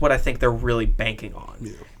 And that's what I think they're really banking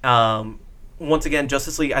on. Yeah. Once again,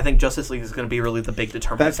 Justice League. I think Justice League is going to be really the big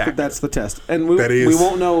determining factor. That's the test, and we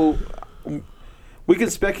won't know. We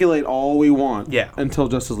can speculate all we want until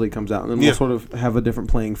Justice League comes out, and then we'll sort of have a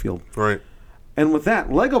different playing field. Right. And with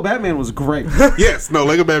that, Lego Batman was great.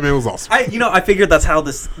 Lego Batman was awesome. I figured that's how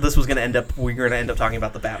this was going to end up. We're going to end up talking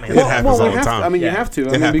about the Batman. It happens all the time. You have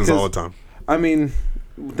to. It happens all the time. I mean,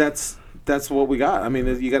 that's what we got. I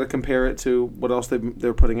mean, you got to compare it to what else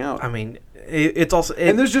they're putting out. I mean, it's also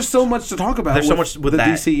and there's just so much to talk about. There's so much with the that.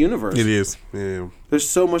 DC universe. It is. Yeah. There's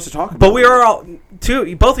so much to talk about. But we are all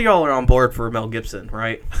both of y'all are on board for Mel Gibson,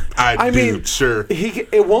 right? I mean, sure.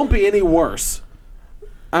 It won't be any worse.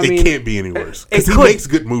 It can't be any worse because he makes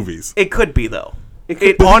good movies. It could be though.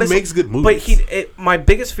 He makes good movies. But my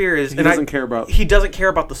biggest fear is he doesn't care about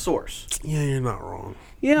the source. Yeah, you're not wrong.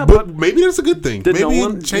 Yeah, but maybe that's a good thing. Maybe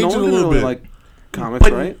Nolan change it a little bit. Like comics,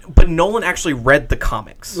 right? But Nolan actually read the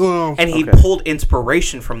comics, and he pulled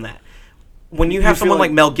inspiration from that. When you have someone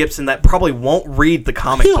like Mel Gibson that probably won't read the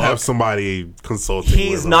comic book, have somebody consulting.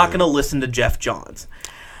 He's not going to listen to Jeff Johns.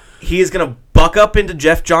 He is going to buck up into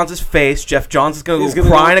Jeff Johns' face. Jeff Johns is going to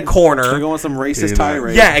cry in a corner. He's going to go on some racist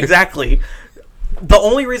tirade. Yeah, exactly. The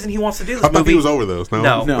only reason he wants to do this movie... I thought he was over those.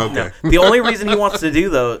 No. Okay. No. The only reason he wants to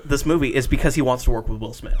do this movie is because he wants to work with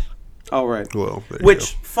Will Smith. Oh, right. Well,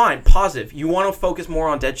 fine, positive. You want to focus more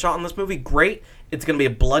on Deadshot in this movie? Great. It's going to be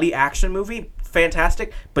a bloody action movie.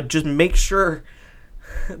 Fantastic. But just make sure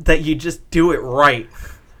that you just do it right.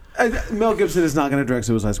 Mel Gibson is not going to direct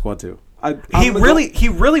Suicide Squad 2. He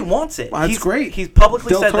really wants it. That's great. He's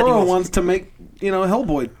publicly Del said Toro that he wants to make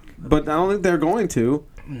Hellboy, but I don't think they're going to.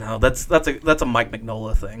 No, that's a Mike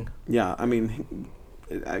Mignola thing. Yeah, I mean,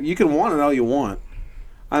 you can want it all you want.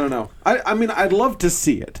 I don't know. I mean, I'd love to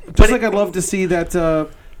see it. Just like I'd love to see that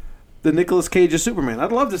the Nicolas Cage of Superman.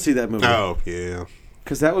 I'd love to see that movie. Oh yeah,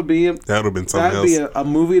 because that would be that would have been something else. That'd be a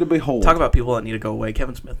movie to behold. Talk about people that need to go away.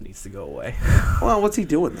 Kevin Smith needs to go away. Well, what's he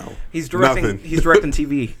doing though? He's directing. Nothing. He's directing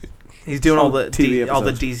TV. He's doing all the TV all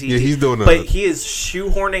the DC. Yeah, he's doing. But he is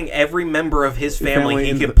shoehorning every member of his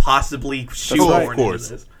family he could possibly shoehorn. Of course.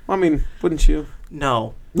 Into this. I mean, wouldn't you?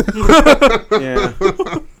 No. Yeah.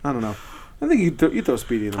 I don't know. I think you throw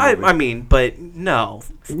Speedy in the movie. I mean, but no,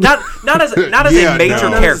 not as a major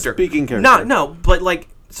character. Speaking character. No, but like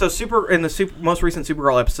so. In the most recent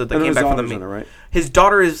Supergirl episode that came back from the right? His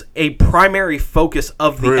daughter is a primary focus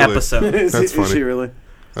of the episode. That's funny. Is she really?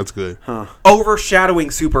 That's good. Huh? Overshadowing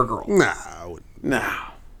Supergirl. Nah.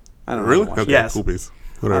 I don't know. Really? Okay, yes. Cool piece.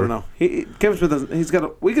 Whatever. I don't know. Kevin Smith doesn't. He's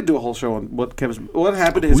got. We could do a whole show on what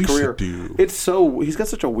happened to his career. He's got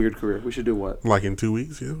such a weird career. We should do what? Like in 2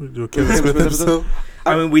 weeks? Yeah, we do a Kevin Smith episode.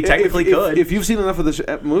 I mean, we technically could. If you've seen enough of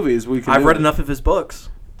the movies, we can. I've read enough of his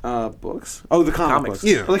books. Books? Oh, the comics. Books.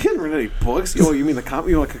 Yeah. Well, I can't read any books. You mean the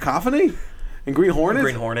you know, like Cacophony and Green Hornet?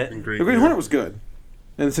 Green Hornet. The Green Hornet was good,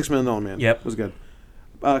 and the $6 Million Man. Yep, was good.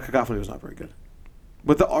 Cacophony was not very good,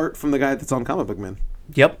 but the art from the guy that's on Comic Book Man.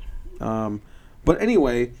 Yep. But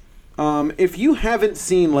anyway, if you haven't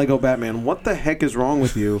seen Lego Batman, what the heck is wrong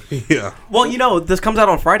with you? Yeah. Well, this comes out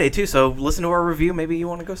on Friday too, so listen to our review. Maybe you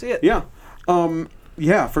want to go see it. Yeah.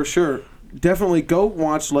 Yeah, for sure. Definitely go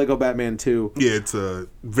watch Lego Batman 2. Yeah, it's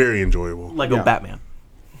very enjoyable. Lego Batman.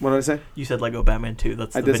 What did I say? You said Lego Batman 2.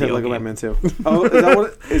 That's I the did say video Lego game. Batman 2. Oh,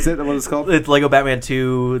 is that what it's called? It's Lego Batman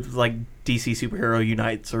 2, like DC Superhero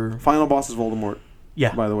Unites or Final boss is Voldemort.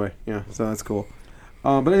 Yeah. By the way, yeah. So that's cool.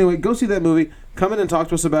 But anyway, go see that movie. Come in and talk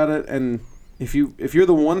to us about it. And if you're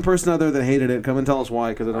the one person out there that hated it, come and tell us why.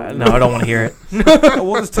 Because I don't want to hear it.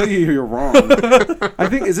 We'll just tell you you're wrong. I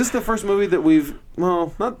think is this the first movie that we've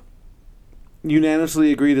not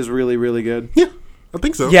unanimously agreed is really really good. Yeah. I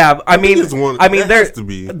think so. Yeah, I mean, has to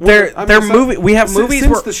be. We have movies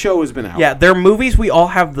since the show has been out. Yeah, they're movies we all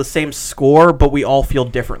have the same score, but we all feel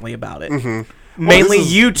differently about it. Mm-hmm. Mainly,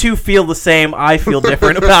 you two feel the same. I feel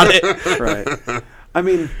different about it. Right. I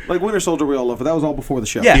mean, like Winter Soldier, we all love it. That was all before the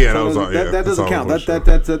show. Yeah, that doesn't count.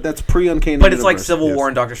 That's pre-Uncanny. But it's like Civil War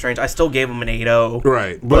and Doctor Strange. I still gave them an 8.0.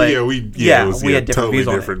 Right, but we had different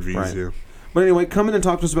views. Right. Yeah. But anyway, come in and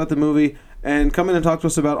talk to us about the movie, and come in and talk to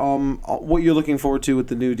us about what you're looking forward to with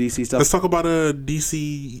the new DC stuff. Let's talk about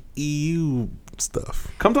DC EU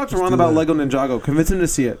stuff. Come talk to Ron about Lego Ninjago. Convince him to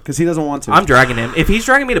see it because he doesn't want to. I'm dragging him. If he's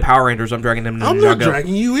dragging me to Power Rangers, I'm dragging him to Ninjago. I'm not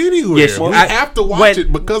dragging you anywhere. Yes, we have to watch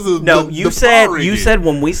it because of you said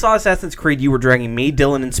when we saw Assassin's Creed, you were dragging me,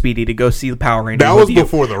 Dylan, and Speedy to go see the Power Rangers. That was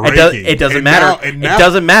before the ranking. It doesn't matter. It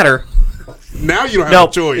doesn't matter. Now you don't have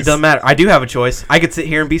a choice. It doesn't matter. I do have a choice. I could sit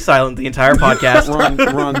here and be silent the entire podcast.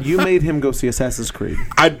 Ron, you made him go see Assassin's Creed.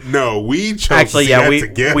 We chose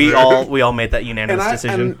together. we all made that unanimous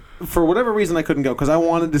decision. And for whatever reason, I couldn't go because I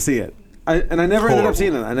wanted to see it. I never ended up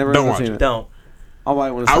seeing it. Don't. I'll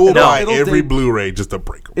buy one. I will buy every Blu-ray just to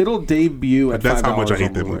break them. It'll debut at $5. That's how much I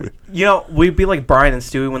hate that movie. We'd be like Brian and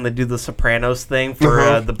Stewie when they do the Sopranos thing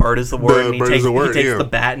for The Bird is the Word. And he takes the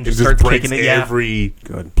bat and just starts kicking it. Every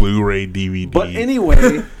Blu-ray DVD. But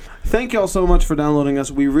anyway, thank y'all so much for downloading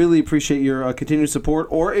us. We really appreciate your continued support.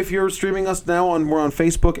 Or if you're streaming us now, we're on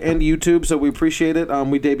Facebook and YouTube, so we appreciate it.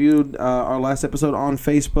 We debuted our last episode on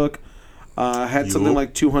Facebook. Had something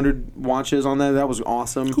like 200 watches on that. That was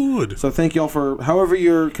awesome. Good. So thank y'all for however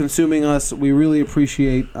you're consuming us. We really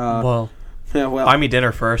appreciate. Yeah, buy me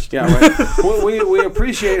dinner first. Yeah, right. we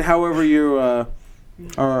appreciate however you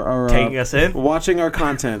are taking us in, watching our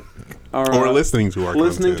content, or listening to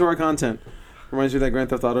our content. Reminds me of that Grand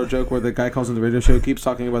Theft Auto joke where the guy calls in the radio show, keeps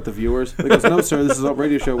talking about the viewers. He goes, "No, sir, this is a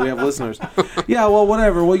radio show. We have listeners." Yeah, well,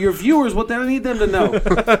 whatever. Well, your viewers, what I need them to know.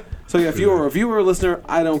 So yeah, if you are a viewer or listener,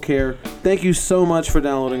 I don't care. Thank you so much for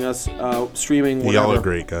downloading us, streaming. Whatever. Y'all are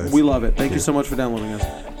great, guys. We love it. Thank you so much for downloading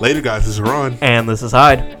us. Later, guys. This is Ron. And this is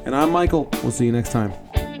Hyde. And I'm Michael. We'll see you next time.